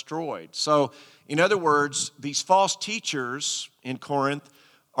are destroyed. So, in other words, these false teachers in Corinth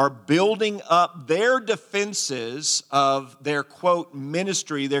are building up their defenses of their, quote,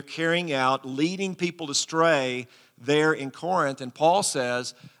 ministry they're carrying out, leading people astray there in Corinth. And Paul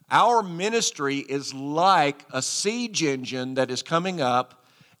says, our ministry is like a siege engine that is coming up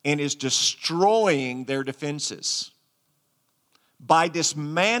and is destroying their defenses by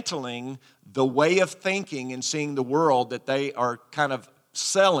dismantling the way of thinking and seeing the world that they are kind of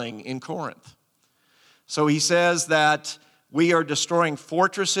selling in Corinth. So he says that we are destroying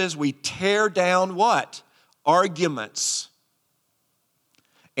fortresses. We tear down what? Arguments.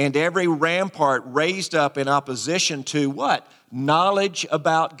 And every rampart raised up in opposition to what? Knowledge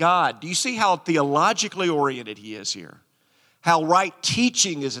about God. Do you see how theologically oriented he is here? How right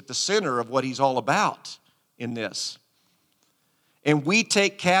teaching is at the center of what he's all about in this. And we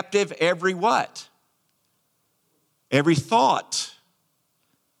take captive every what? Every thought,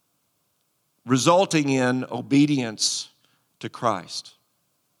 resulting in obedience to Christ.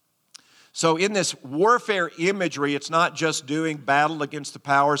 So in this warfare imagery, it's not just doing battle against the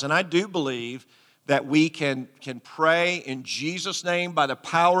powers, and I do believe that we can pray in Jesus' name by the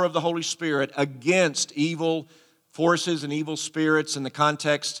power of the Holy Spirit against evil forces and evil spirits in the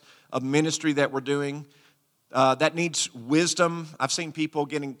context of ministry that we're doing. That needs wisdom. I've seen people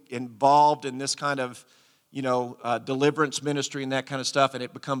getting involved in this kind of, deliverance ministry and that kind of stuff, and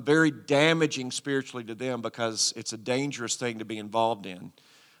it become very damaging spiritually to them because it's a dangerous thing to be involved in.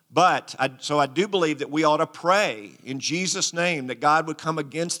 But, I do believe that we ought to pray in Jesus' name that God would come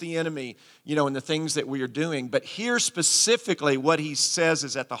against the enemy, in the things that we are doing. But here specifically what he says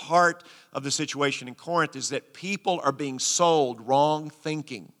is at the heart of the situation in Corinth is that people are being sold wrong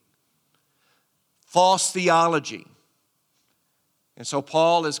thinking, false theology. And so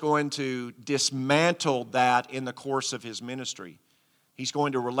Paul is going to dismantle that in the course of his ministry. He's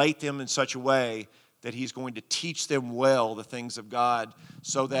going to relate them in such a way that he's going to teach them well the things of God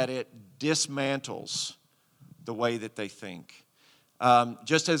so that it dismantles the way that they think.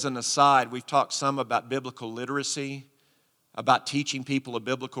 Just as an aside, we've talked some about biblical literacy, about teaching people a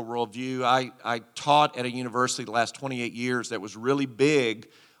biblical worldview. I taught at a university the last 28 years that was really big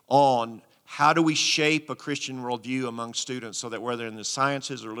on how do we shape a Christian worldview among students so that whether in the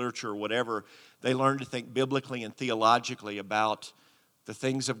sciences or literature or whatever, they learn to think biblically and theologically about the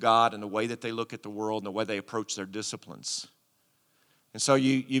things of God and the way that they look at the world and the way they approach their disciplines. And so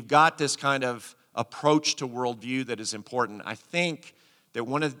you've got this kind of approach to worldview that is important. I think that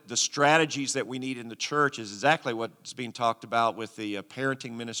one of the strategies that we need in the church is exactly what's being talked about with the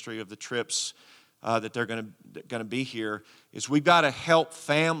parenting ministry of the trips that they're going to be here, is we've got to help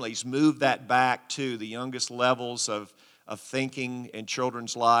families move that back to the youngest levels of thinking in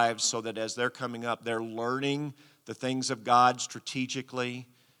children's lives so that as they're coming up, they're learning the things of God strategically,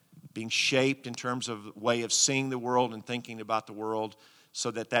 being shaped in terms of way of seeing the world and thinking about the world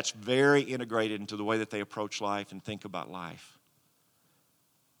so that that's very integrated into the way that they approach life and think about life.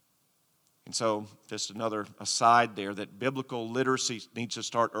 And so just another aside there that biblical literacy needs to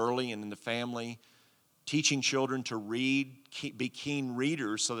start early and in the family, teaching children to read, be keen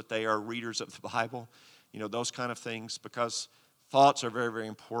readers so that they are readers of the Bible, those kind of things, because thoughts are very, very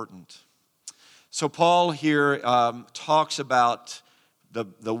important. So Paul here talks about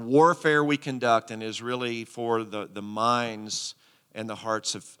the warfare we conduct and is really for the minds and the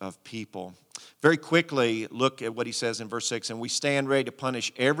hearts of people. Very quickly, look at what he says in verse 6, and we stand ready to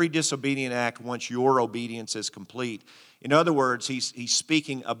punish every disobedient act once your obedience is complete. In other words, he's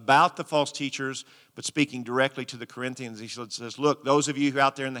speaking about the false teachers, but speaking directly to the Corinthians. He says, look, those of you who are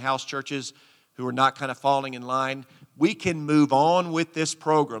out there in the house churches who are not kind of falling in line, we can move on with this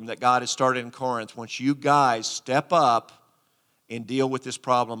program that God has started in Corinth once you guys step up and deal with this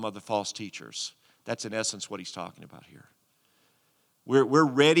problem of the false teachers. That's in essence what he's talking about here. We're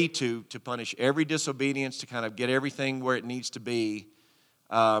ready to punish every disobedience, to kind of get everything where it needs to be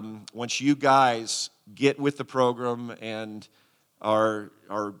once you guys get with the program and are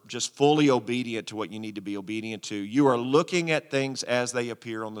just fully obedient to what you need to be obedient to. You are looking at things as they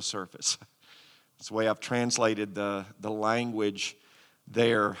appear on the surface. That's the way I've translated the language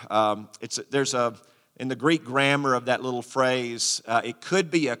there. In the Greek grammar of that little phrase, it could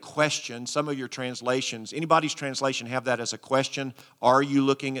be a question. Some of your translations, anybody's translation have that as a question. Are you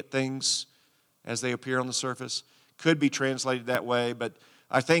looking at things as they appear on the surface? Could be translated that way, but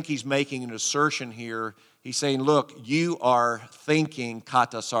I think he's making an assertion here. He's saying, look, you are thinking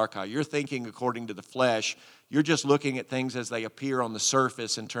kata sarka. You're thinking according to the flesh. You're just looking at things as they appear on the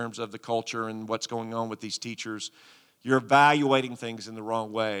surface in terms of the culture and what's going on with these teachers. You're evaluating things in the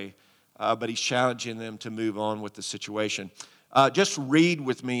wrong way. But he's challenging them to move on with the situation. Just read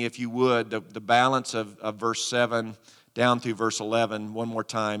with me, if you would, the balance of verse 7 down through verse 11 one more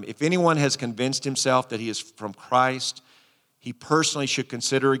time. If anyone has convinced himself that he is from Christ, he personally should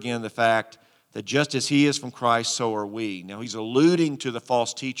consider again the fact that just as he is from Christ, so are we. Now, he's alluding to the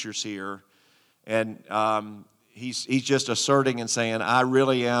false teachers here, and he's just asserting and saying, I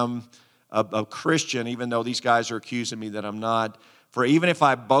really am a Christian, even though these guys are accusing me that I'm not. For even if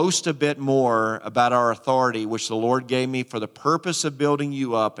I boast a bit more about our authority, which the Lord gave me for the purpose of building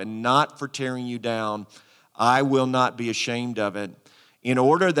you up and not for tearing you down, I will not be ashamed of it, in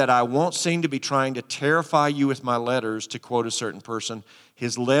order that I won't seem to be trying to terrify you with my letters, to quote a certain person.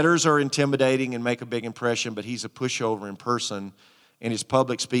 His letters are intimidating and make a big impression, but he's a pushover in person, and his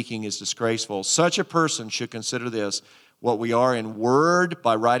public speaking is disgraceful. Such a person should consider this: what we are in word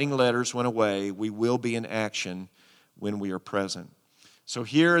by writing letters when away, we will be in action when we are present. So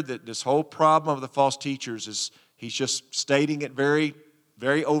here, this whole problem of the false teachers is, he's just stating it very,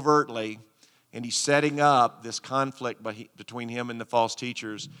 very overtly, and he's setting up this conflict between him and the false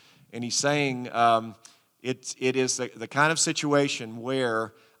teachers. And he's saying it is the kind of situation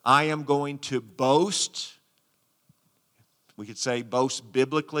where I am going to boast. We could say boast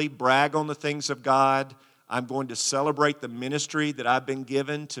biblically, brag on the things of God. I'm going to celebrate the ministry that I've been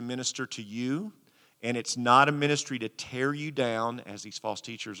given to minister to you. And it's not a ministry to tear you down, as these false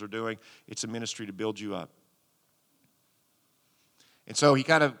teachers are doing. It's a ministry to build you up. And so he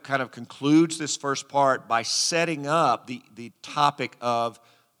kind of concludes this first part by setting up the topic of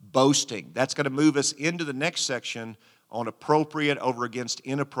boasting. That's going to move us into the next section on appropriate over against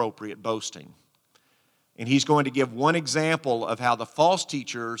inappropriate boasting. And he's going to give one example of how the false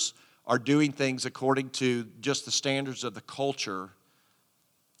teachers are doing things according to just the standards of the culture,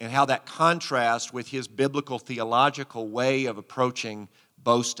 and how that contrasts with his biblical theological way of approaching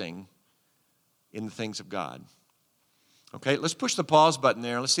boasting in the things of God. Okay, let's push the pause button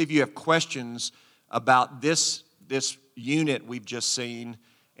there. Let's see if you have questions about this unit we've just seen.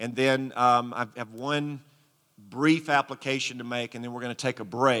 And then I have one brief application to make, and then we're going to take a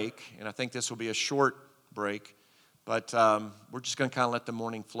break. And I think this will be a short break. But we're just going to kind of let the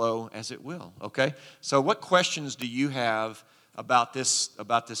morning flow as it will, okay? So what questions do you have about this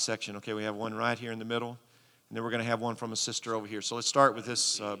section? Okay, we have one right here in the middle, and then we're going to have one from a sister over here. So let's start with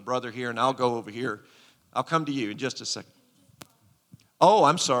this brother here, and I'll go over here. I'll come to you in just a second. Oh,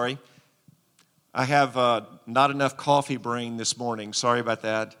 I'm sorry. I have not enough coffee brain this morning. Sorry about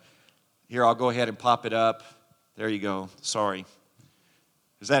that. Here, I'll go ahead and pop it up. There you go. Sorry.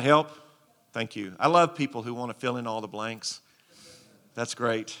 Does that help? Thank you. I love people who want to fill in all the blanks. That's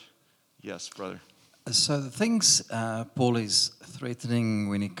great. Yes, brother. So the things Paul is threatening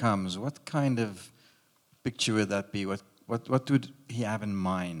when he comes, what kind of picture would that be? What would he have in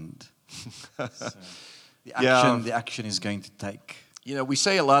mind? So the action is going to take. You know, we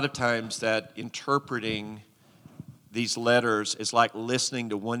say a lot of times that interpreting these letters is like listening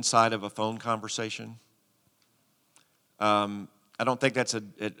to one side of a phone conversation. I don't think that's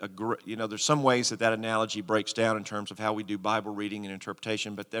there's some ways that analogy breaks down in terms of how we do Bible reading and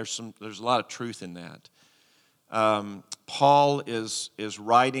interpretation, but there's a lot of truth in that. Paul is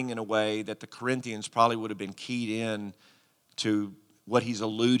writing in a way that the Corinthians probably would have been keyed in to what he's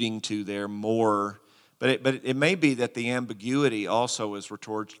alluding to there more. But it may be that the ambiguity also is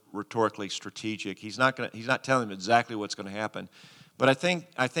rhetorically strategic. He's not telling them exactly what's going to happen. But I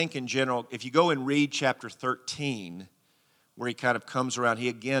think in general, if you go and read chapter 13, where he kind of comes around, he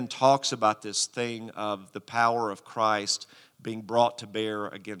again talks about this thing of the power of Christ being brought to bear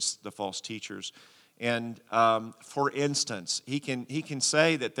against the false teachers. And for instance, he can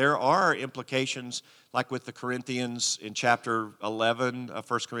say that there are implications, like with the Corinthians in chapter 11 of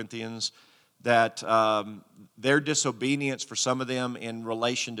 1 Corinthians, that their disobedience for some of them in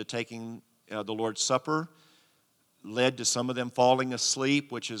relation to taking the Lord's Supper led to some of them falling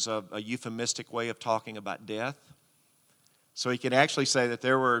asleep, which is a euphemistic way of talking about death. So he can actually say that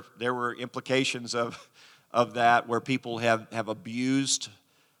there were implications of that where people have abused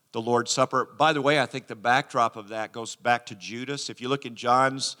the Lord's Supper. By the way, I think the backdrop of that goes back to Judas. If you look at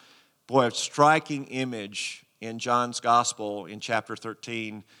John's, a striking image in John's Gospel in chapter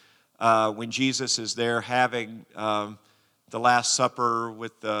 13, when Jesus is there having the Last Supper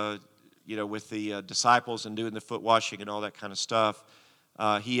with the disciples and doing the foot washing and all that kind of stuff,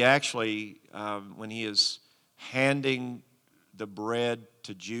 he actually, when he is handing the bread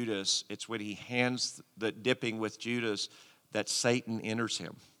to Judas, it's when he hands the dipping with Judas that Satan enters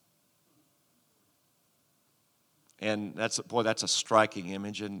him. And that's a striking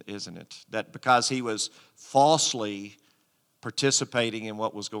image, isn't it? That because he was falsely participating in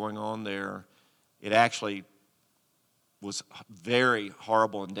what was going on there, it actually was very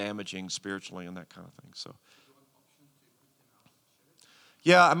horrible and damaging spiritually and that kind of thing. So,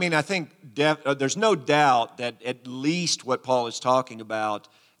 yeah, I mean, I think there's no doubt that at least what Paul is talking about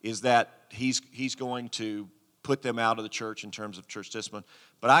is that he's going to put them out of the church in terms of church discipline.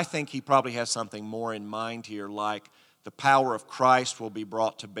 But I think he probably has something more in mind here, like the power of Christ will be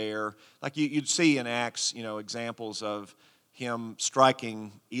brought to bear. Like you'd see in Acts, examples of him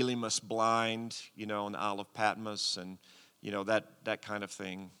striking Elymas blind, on the Isle of Patmos, and that kind of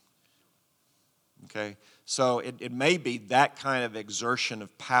thing. Okay, so it may be that kind of exertion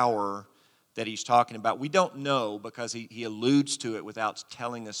of power that he's talking about. We don't know because he alludes to it without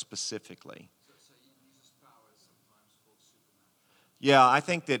telling us specifically. So he uses power sometimes for supernatural. Yeah, I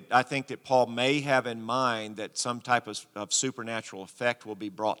think that Paul may have in mind that some type of supernatural effect will be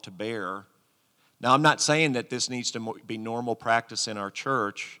brought to bear. Now, I'm not saying that this needs to be normal practice in our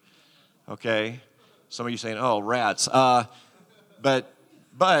church, okay? Some of you saying, oh, rats. But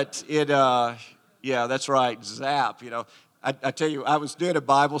it, yeah, that's right, zap, I tell you, I was doing a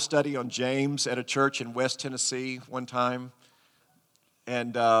Bible study on James at a church in West Tennessee one time,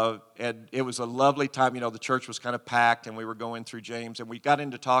 and it was a lovely time. You know, the church was kind of packed, and we were going through James, and we got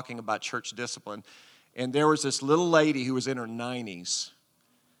into talking about church discipline. And there was this little lady who was in her 90s,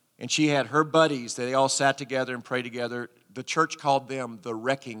 and she had her buddies. They all sat together and prayed together. The church called them the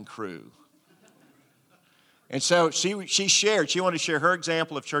Wrecking Crew. And so she wanted to share her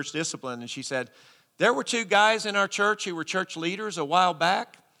example of church discipline, and she said, there were two guys in our church who were church leaders a while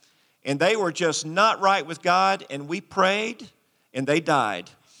back, and they were just not right with God, and we prayed, and they died.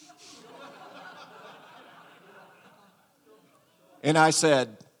 And I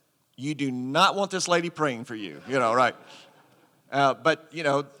said, you do not want this lady praying for you, right? But,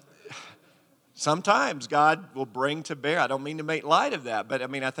 sometimes God will bring to bear. I don't mean to make light of that, but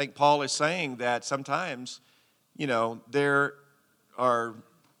I think Paul is saying that sometimes, there are,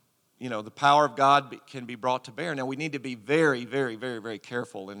 the power of God can be brought to bear. Now, we need to be very, very, very, very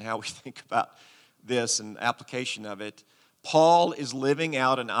careful in how we think about this and application of it. Paul is living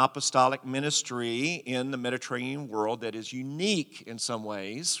out an apostolic ministry in the Mediterranean world that is unique in some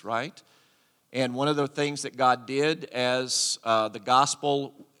ways, right? And one of the things that God did as the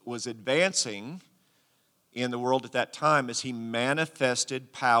gospel was advancing in the world at that time is he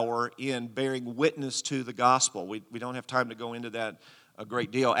manifested power in bearing witness to the gospel. We don't have time to go into that a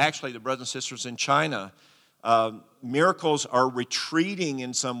great deal. Actually, the brothers and sisters in China, miracles are retreating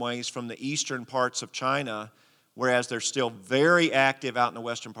in some ways from the eastern parts of China, whereas they're still very active out in the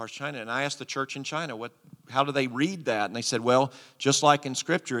western parts of China. And I asked the church in China, how do they read that? And they said, well, just like in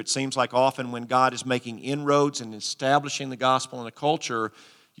Scripture, it seems like often when God is making inroads and establishing the gospel in a culture,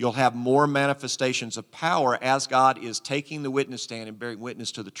 you'll have more manifestations of power as God is taking the witness stand and bearing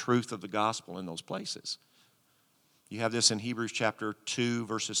witness to the truth of the gospel in those places. You have this in Hebrews chapter 2,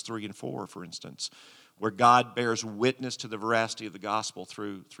 verses 3 and 4, for instance, where God bears witness to the veracity of the gospel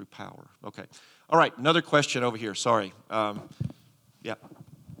through power. Okay. All right, another question over here. Sorry. Yeah.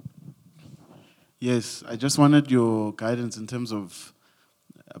 Yes, I just wanted your guidance in terms of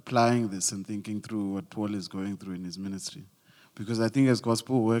applying this and thinking through what Paul is going through in his ministry. Because I think as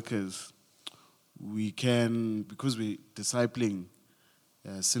gospel workers, we can, because we're discipling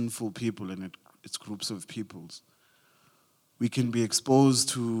sinful people and it's groups of peoples, we can be exposed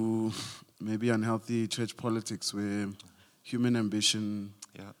to maybe unhealthy church politics where human ambition,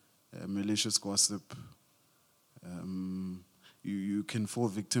 malicious gossip, you can fall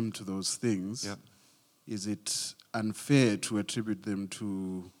victim to those things. Yeah. Is it unfair to attribute them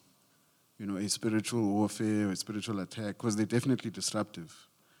to, a spiritual warfare or a spiritual attack? Because they're definitely disruptive.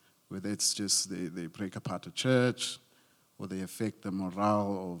 Whether it's just they break apart a church or they affect the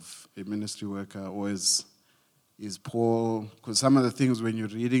morale of a ministry worker, or is Paul, because some of the things when you're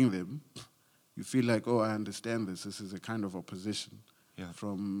reading them, you feel like, oh, I understand this. This is a kind of opposition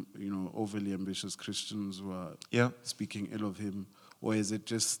from, overly ambitious Christians who are speaking ill of him. Or is it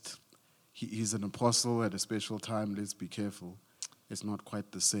just, he's an apostle at a special time, let's be careful. It's not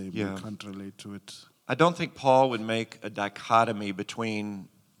quite the same. You can't relate to it. I don't think Paul would make a dichotomy between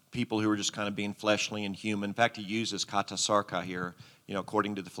people who are just kind of being fleshly and human. In fact, he uses kata sarka here,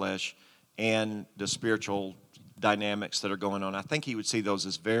 according to the flesh, and the spiritual dynamics that are going on. I think he would see those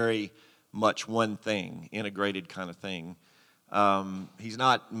as very much one thing, integrated kind of thing. He's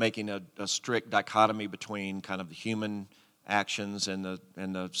not making a strict dichotomy between kind of the human actions and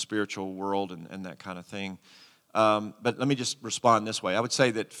the spiritual world and that kind of thing. But let me just respond this way. I would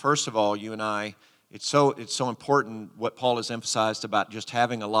say that, first of all, you and I, it's so important what Paul has emphasized about just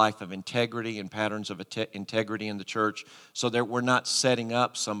having a life of integrity and patterns of integrity in the church, so that we're not setting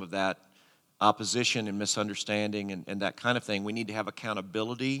up some of that opposition and misunderstanding and that kind of thing. We need to have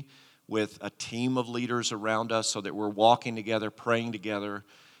accountability with a team of leaders around us so that we're walking together, praying together.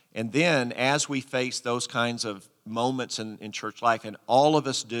 And then as we face those kinds of moments in church life, and all of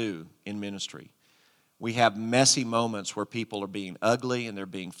us do in ministry, we have messy moments where people are being ugly and they're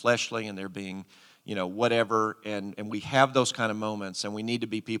being fleshly and they're being, whatever. And we have those kind of moments, and we need to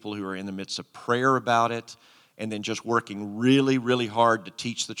be people who are in the midst of prayer about it and then just working really, really hard to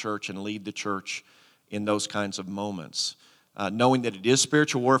teach the church and lead the church in those kinds of moments. Knowing that it is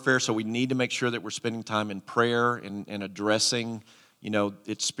spiritual warfare, so we need to make sure that we're spending time in prayer and addressing,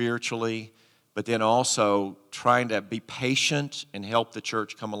 it spiritually, but then also trying to be patient and help the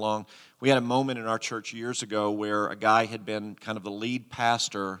church come along. We had a moment in our church years ago where a guy had been kind of the lead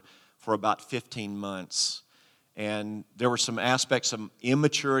pastor for about 15 months. And there were some aspects of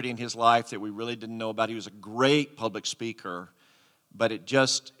immaturity in his life that we really didn't know about. He was a great public speaker, but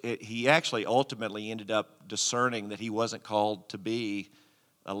he actually ultimately ended up discerning that he wasn't called to be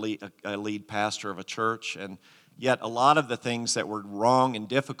a lead pastor of a church. And Yet a lot of the things that were wrong and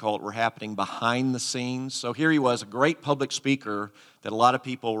difficult were happening behind the scenes. So here he was, a great public speaker that a lot of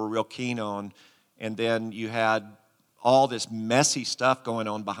people were real keen on, and then you had all this messy stuff going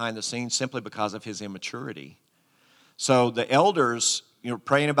on behind the scenes simply because of his immaturity. So the elders,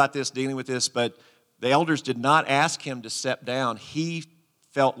 praying about this, dealing with this, but the elders did not ask him to step down. He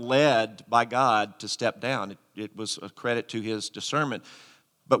felt led by God to step down. It was a credit to his discernment.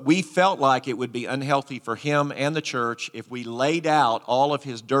 But we felt like it would be unhealthy for him and the church if we laid out all of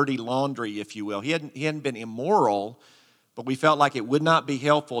his dirty laundry, if you will. He hadn't been immoral, but we felt like it would not be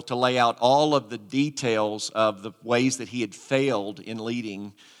helpful to lay out all of the details of the ways that he had failed in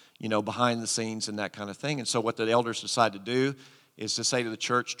leading, behind the scenes and that kind of thing. And so what the elders decided to do is to say to the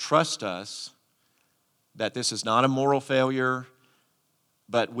church, trust us that this is not a moral failure,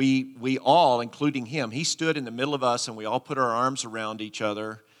 but we all, including him, he stood in the middle of us and we all put our arms around each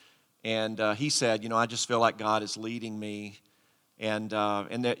other. And he said, I just feel like God is leading me. And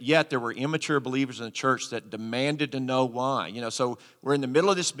that yet there were immature believers in the church that demanded to know why. So we're in the middle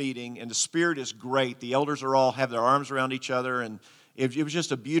of this meeting and the spirit is great. The elders all have their arms around each other and it was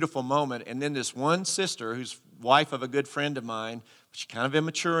just a beautiful moment. And then this one sister, who's wife of a good friend of mine, she's kind of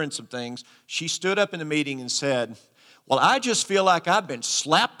immature in some things, she stood up in the meeting and said, well, I just feel like I've been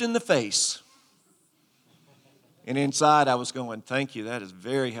slapped in the face. And inside I was going, thank you, that is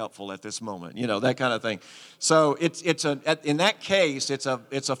very helpful at this moment, that kind of thing. So in that case, it's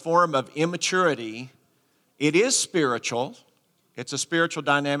a form of immaturity. It is spiritual. It's a spiritual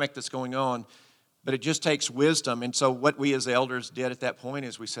dynamic that's going on, but it just takes wisdom. And so what we as elders did at that point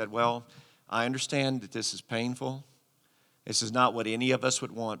is we said, well, I understand that this is painful. This is not what any of us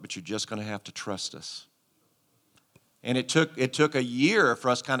would want, but you're just going to have to trust us. And it took a year for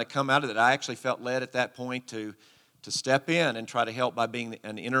us kind of come out of it. I actually felt led at that point to step in and try to help by being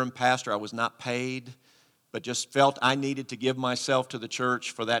an interim pastor. I was not paid, but just felt I needed to give myself to the church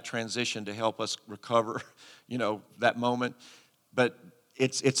for that transition to help us recover, that moment. But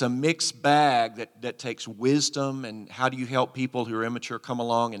it's a mixed bag that takes wisdom, and how do you help people who are immature come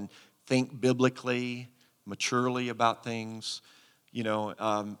along and think biblically, maturely about things.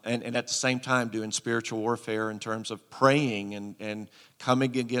 And at the same time doing spiritual warfare in terms of praying and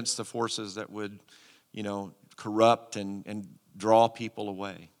coming against the forces that would, corrupt and draw people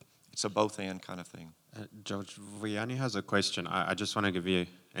away. It's a both-and kind of thing. George, Vianney has a question. I just want to give you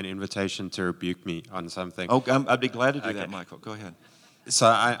an invitation to rebuke me on something. Oh, I'd be glad to do that, Michael. Go ahead. So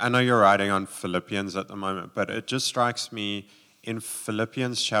I know you're writing on Philippians at the moment, but it just strikes me, in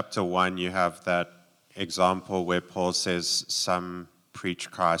Philippians chapter 1, you have that example where Paul says some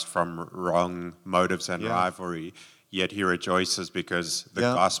preach Christ from wrong motives and rivalry, yet he rejoices because the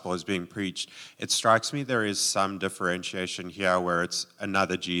gospel is being preached. It strikes me there is some differentiation here where it's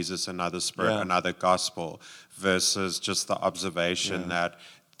another Jesus, another spirit, another gospel, versus just the observation that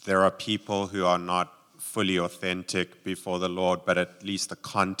there are people who are not fully authentic before the Lord, but at least the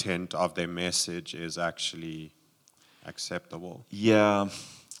content of their message is actually acceptable. Yeah.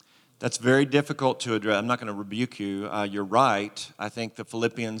 That's very difficult to address. I'm not going to rebuke you. You're right. I think the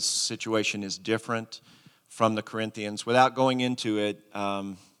Philippians situation is different from the Corinthians. Without going into it,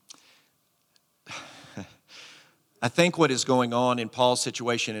 I think what is going on in Paul's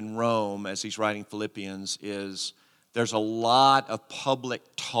situation in Rome as he's writing Philippians is there's a lot of public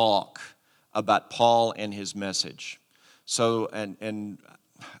talk about Paul and his message. So, and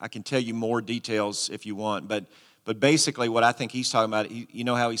I can tell you more details if you want, but basically what I think he's talking about, you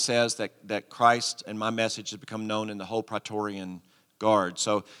know how he says that Christ and my message has become known in the whole Praetorian Guard.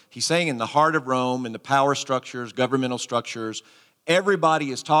 So he's saying in the heart of Rome, in the power structures, governmental structures,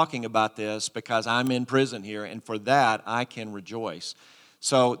 everybody is talking about this because I'm in prison here, and for that I can rejoice.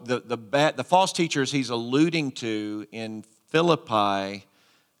 So the false teachers he's alluding to in Philippi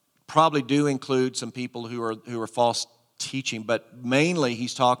probably do include some people who are false teaching, but mainly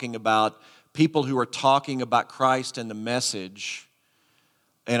he's talking about people who are talking about Christ and the message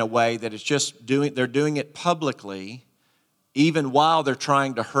in a way that is just they're doing it publicly, even while they're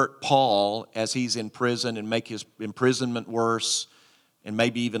trying to hurt Paul as he's in prison and make his imprisonment worse and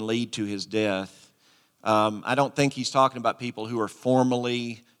maybe even lead to his death. I don't think he's talking about people who are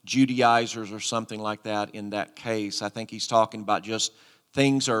formally Judaizers or something like that in that case. I think he's talking about just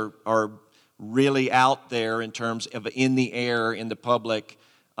things are really out there in terms of in the air, in the public,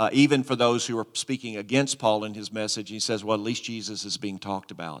 even for those who are speaking against Paul in his message. He says, well, at least Jesus is being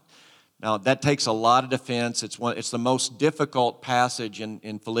talked about. Now, that takes a lot of defense. It's the most difficult passage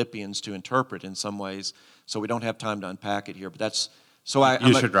in Philippians to interpret in some ways, so we don't have time to unpack it here. But that's so.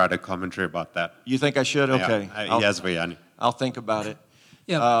 You should write a commentary about that. You think I should? Okay. Yes, Vianney. I'll think about it.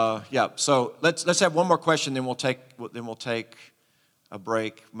 Yeah. So let's have one more question, then we'll take a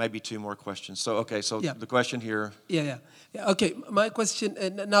break, maybe two more questions. So okay. So Yeah. the question here. Yeah. Okay, my question,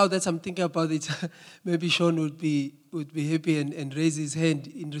 now that I'm thinking about it, maybe Sean would be happy and raise his hand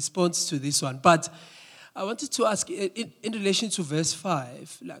in response to this one. But I wanted to ask, in relation to verse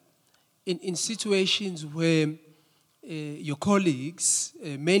 5, like in situations where your colleagues,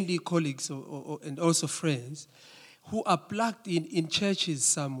 mainly colleagues and also friends, who are plugged in churches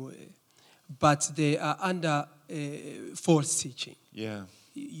somewhere, but they are under false teaching. Yeah.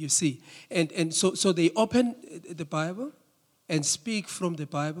 You see, and so they open the Bible and speak from the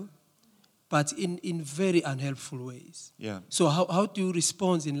Bible, but in very unhelpful ways. Yeah. So how do you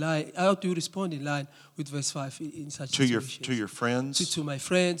respond in line? How do you respond in line with verse 5 in such situations? To your friends. To my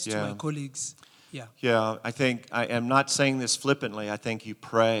friends, to Yeah. my colleagues. Yeah. Yeah, I think I am not saying this flippantly. I think you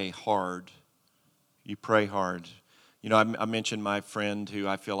pray hard. You pray hard. You know, I mentioned my friend who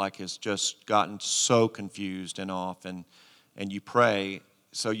I feel like has just gotten so confused and off, and you pray.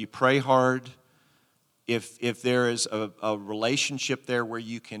 So you pray hard. If there is a relationship there where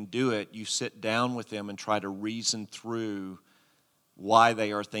you can do it, you sit down with them and try to reason through why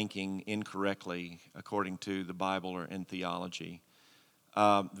they are thinking incorrectly according to the Bible or in theology.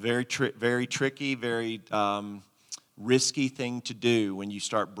 Very tricky, very risky thing to do when you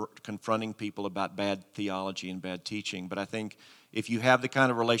start confronting people about bad theology and bad teaching. But I think if you have the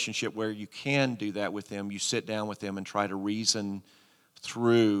kind of relationship where you can do that with them, you sit down with them and try to reason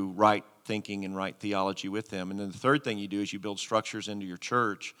through right thinking and right theology with them. And then the third thing you do is you build structures into your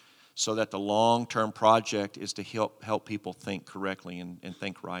church so that the long-term project is to help people think correctly and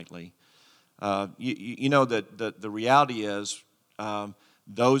think rightly. You know that the reality is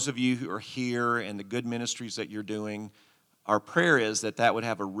those of you who are here and the good ministries that you're doing, our prayer is that would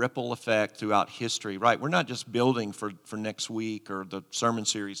have a ripple effect throughout history, right? We're not just building for next week or the sermon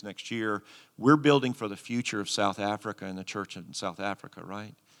series next year. We're building for the future of South Africa and the church in South Africa,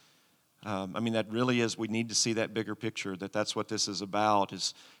 right? I mean, that really is, we need to see that bigger picture, that's what this is about,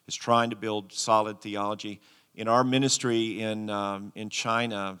 is trying to build solid theology. In our ministry in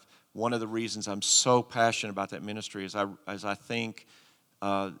China, one of the reasons I'm so passionate about that ministry is I think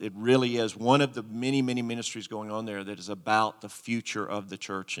it really is one of the many, many ministries going on there that is about the future of the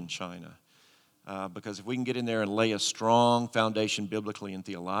church in China. Because if we can get in there and lay a strong foundation biblically and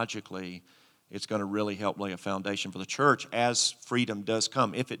theologically, it's going to really help lay a foundation for the church as freedom does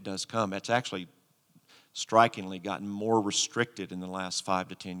come, if it does come. It's actually strikingly gotten more restricted in the last 5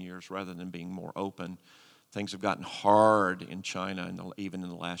 to 10 years rather than being more open. Things have gotten hard in China, even in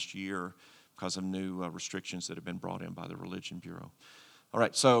the last year, because of new restrictions that have been brought in by the Religion Bureau. All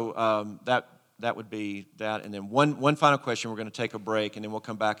right, so that would be that. And then one final question. We're going to take a break, and then we'll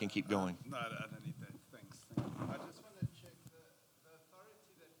come back and keep going. No, I don't need that. Thanks. I just want to check the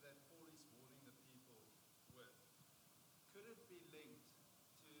authority that Paul is warning the people with. Could it be linked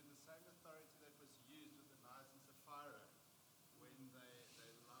to the same authority that was used with Ananias and Sapphira when they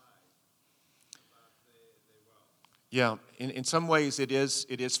lied about their wealth? Yeah, in some ways it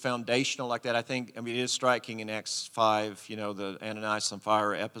is foundational like that. I mean, it is striking in Acts 5, you know, the Ananias and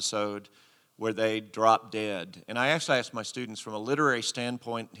Sapphira episode where they drop dead. And I actually asked my students from a literary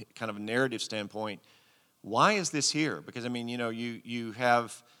standpoint, kind of a narrative standpoint, why is this here? Because, I mean, you know, you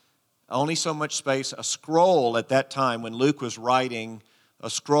have only so much space. A scroll at that time when Luke was writing, a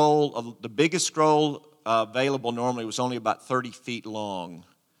scroll, the biggest scroll available normally was only about 30 feet long.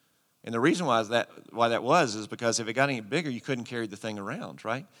 And the reason why that was is because if it got any bigger, you couldn't carry the thing around,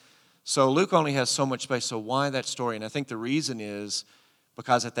 right? So Luke only has so much space. So why that story? And I think the reason is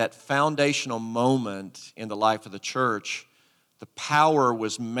because at that foundational moment in the life of the church, the power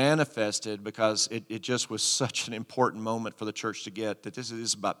was manifested because it just was such an important moment for the church to get, that this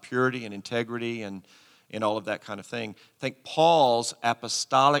is about purity and integrity and all of that kind of thing. I think Paul's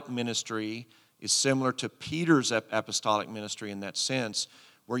apostolic ministry is similar to Peter's apostolic ministry in that sense,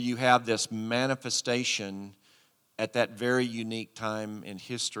 where you have this manifestation at that very unique time in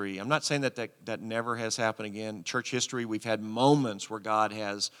history. I'm not saying that never has happened again. Church history, we've had moments where God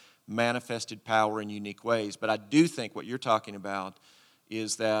has manifested power in unique ways. But I do think what you're talking about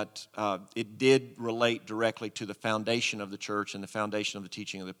is that it did relate directly to the foundation of the church and the foundation of the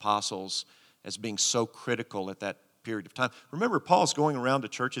teaching of the apostles as being so critical at that period of time. Remember, Paul's going around to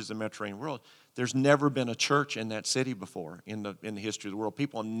churches in the Mediterranean world. There's never been a church in that city before in the history of the world.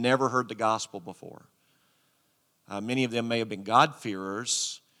 People have never heard the gospel before. Many of them may have been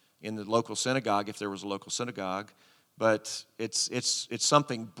God-fearers in the local synagogue, if there was a local synagogue, but it's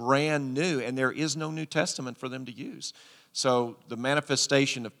something brand new, and there is no New Testament for them to use. So the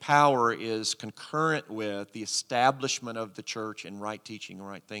manifestation of power is concurrent with the establishment of the church in right teaching and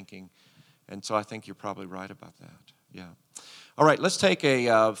right thinking. And so I think you're probably right about that. Yeah. All right, let's take a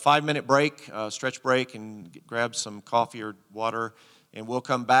 5-minute break, stretch break, and grab some coffee or water, and we'll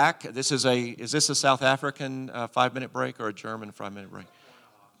come back. Is this a South African 5-minute break or a German 5-minute break?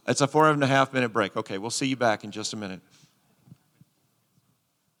 It's a 4.5-minute break. Okay, we'll see you back in just a minute.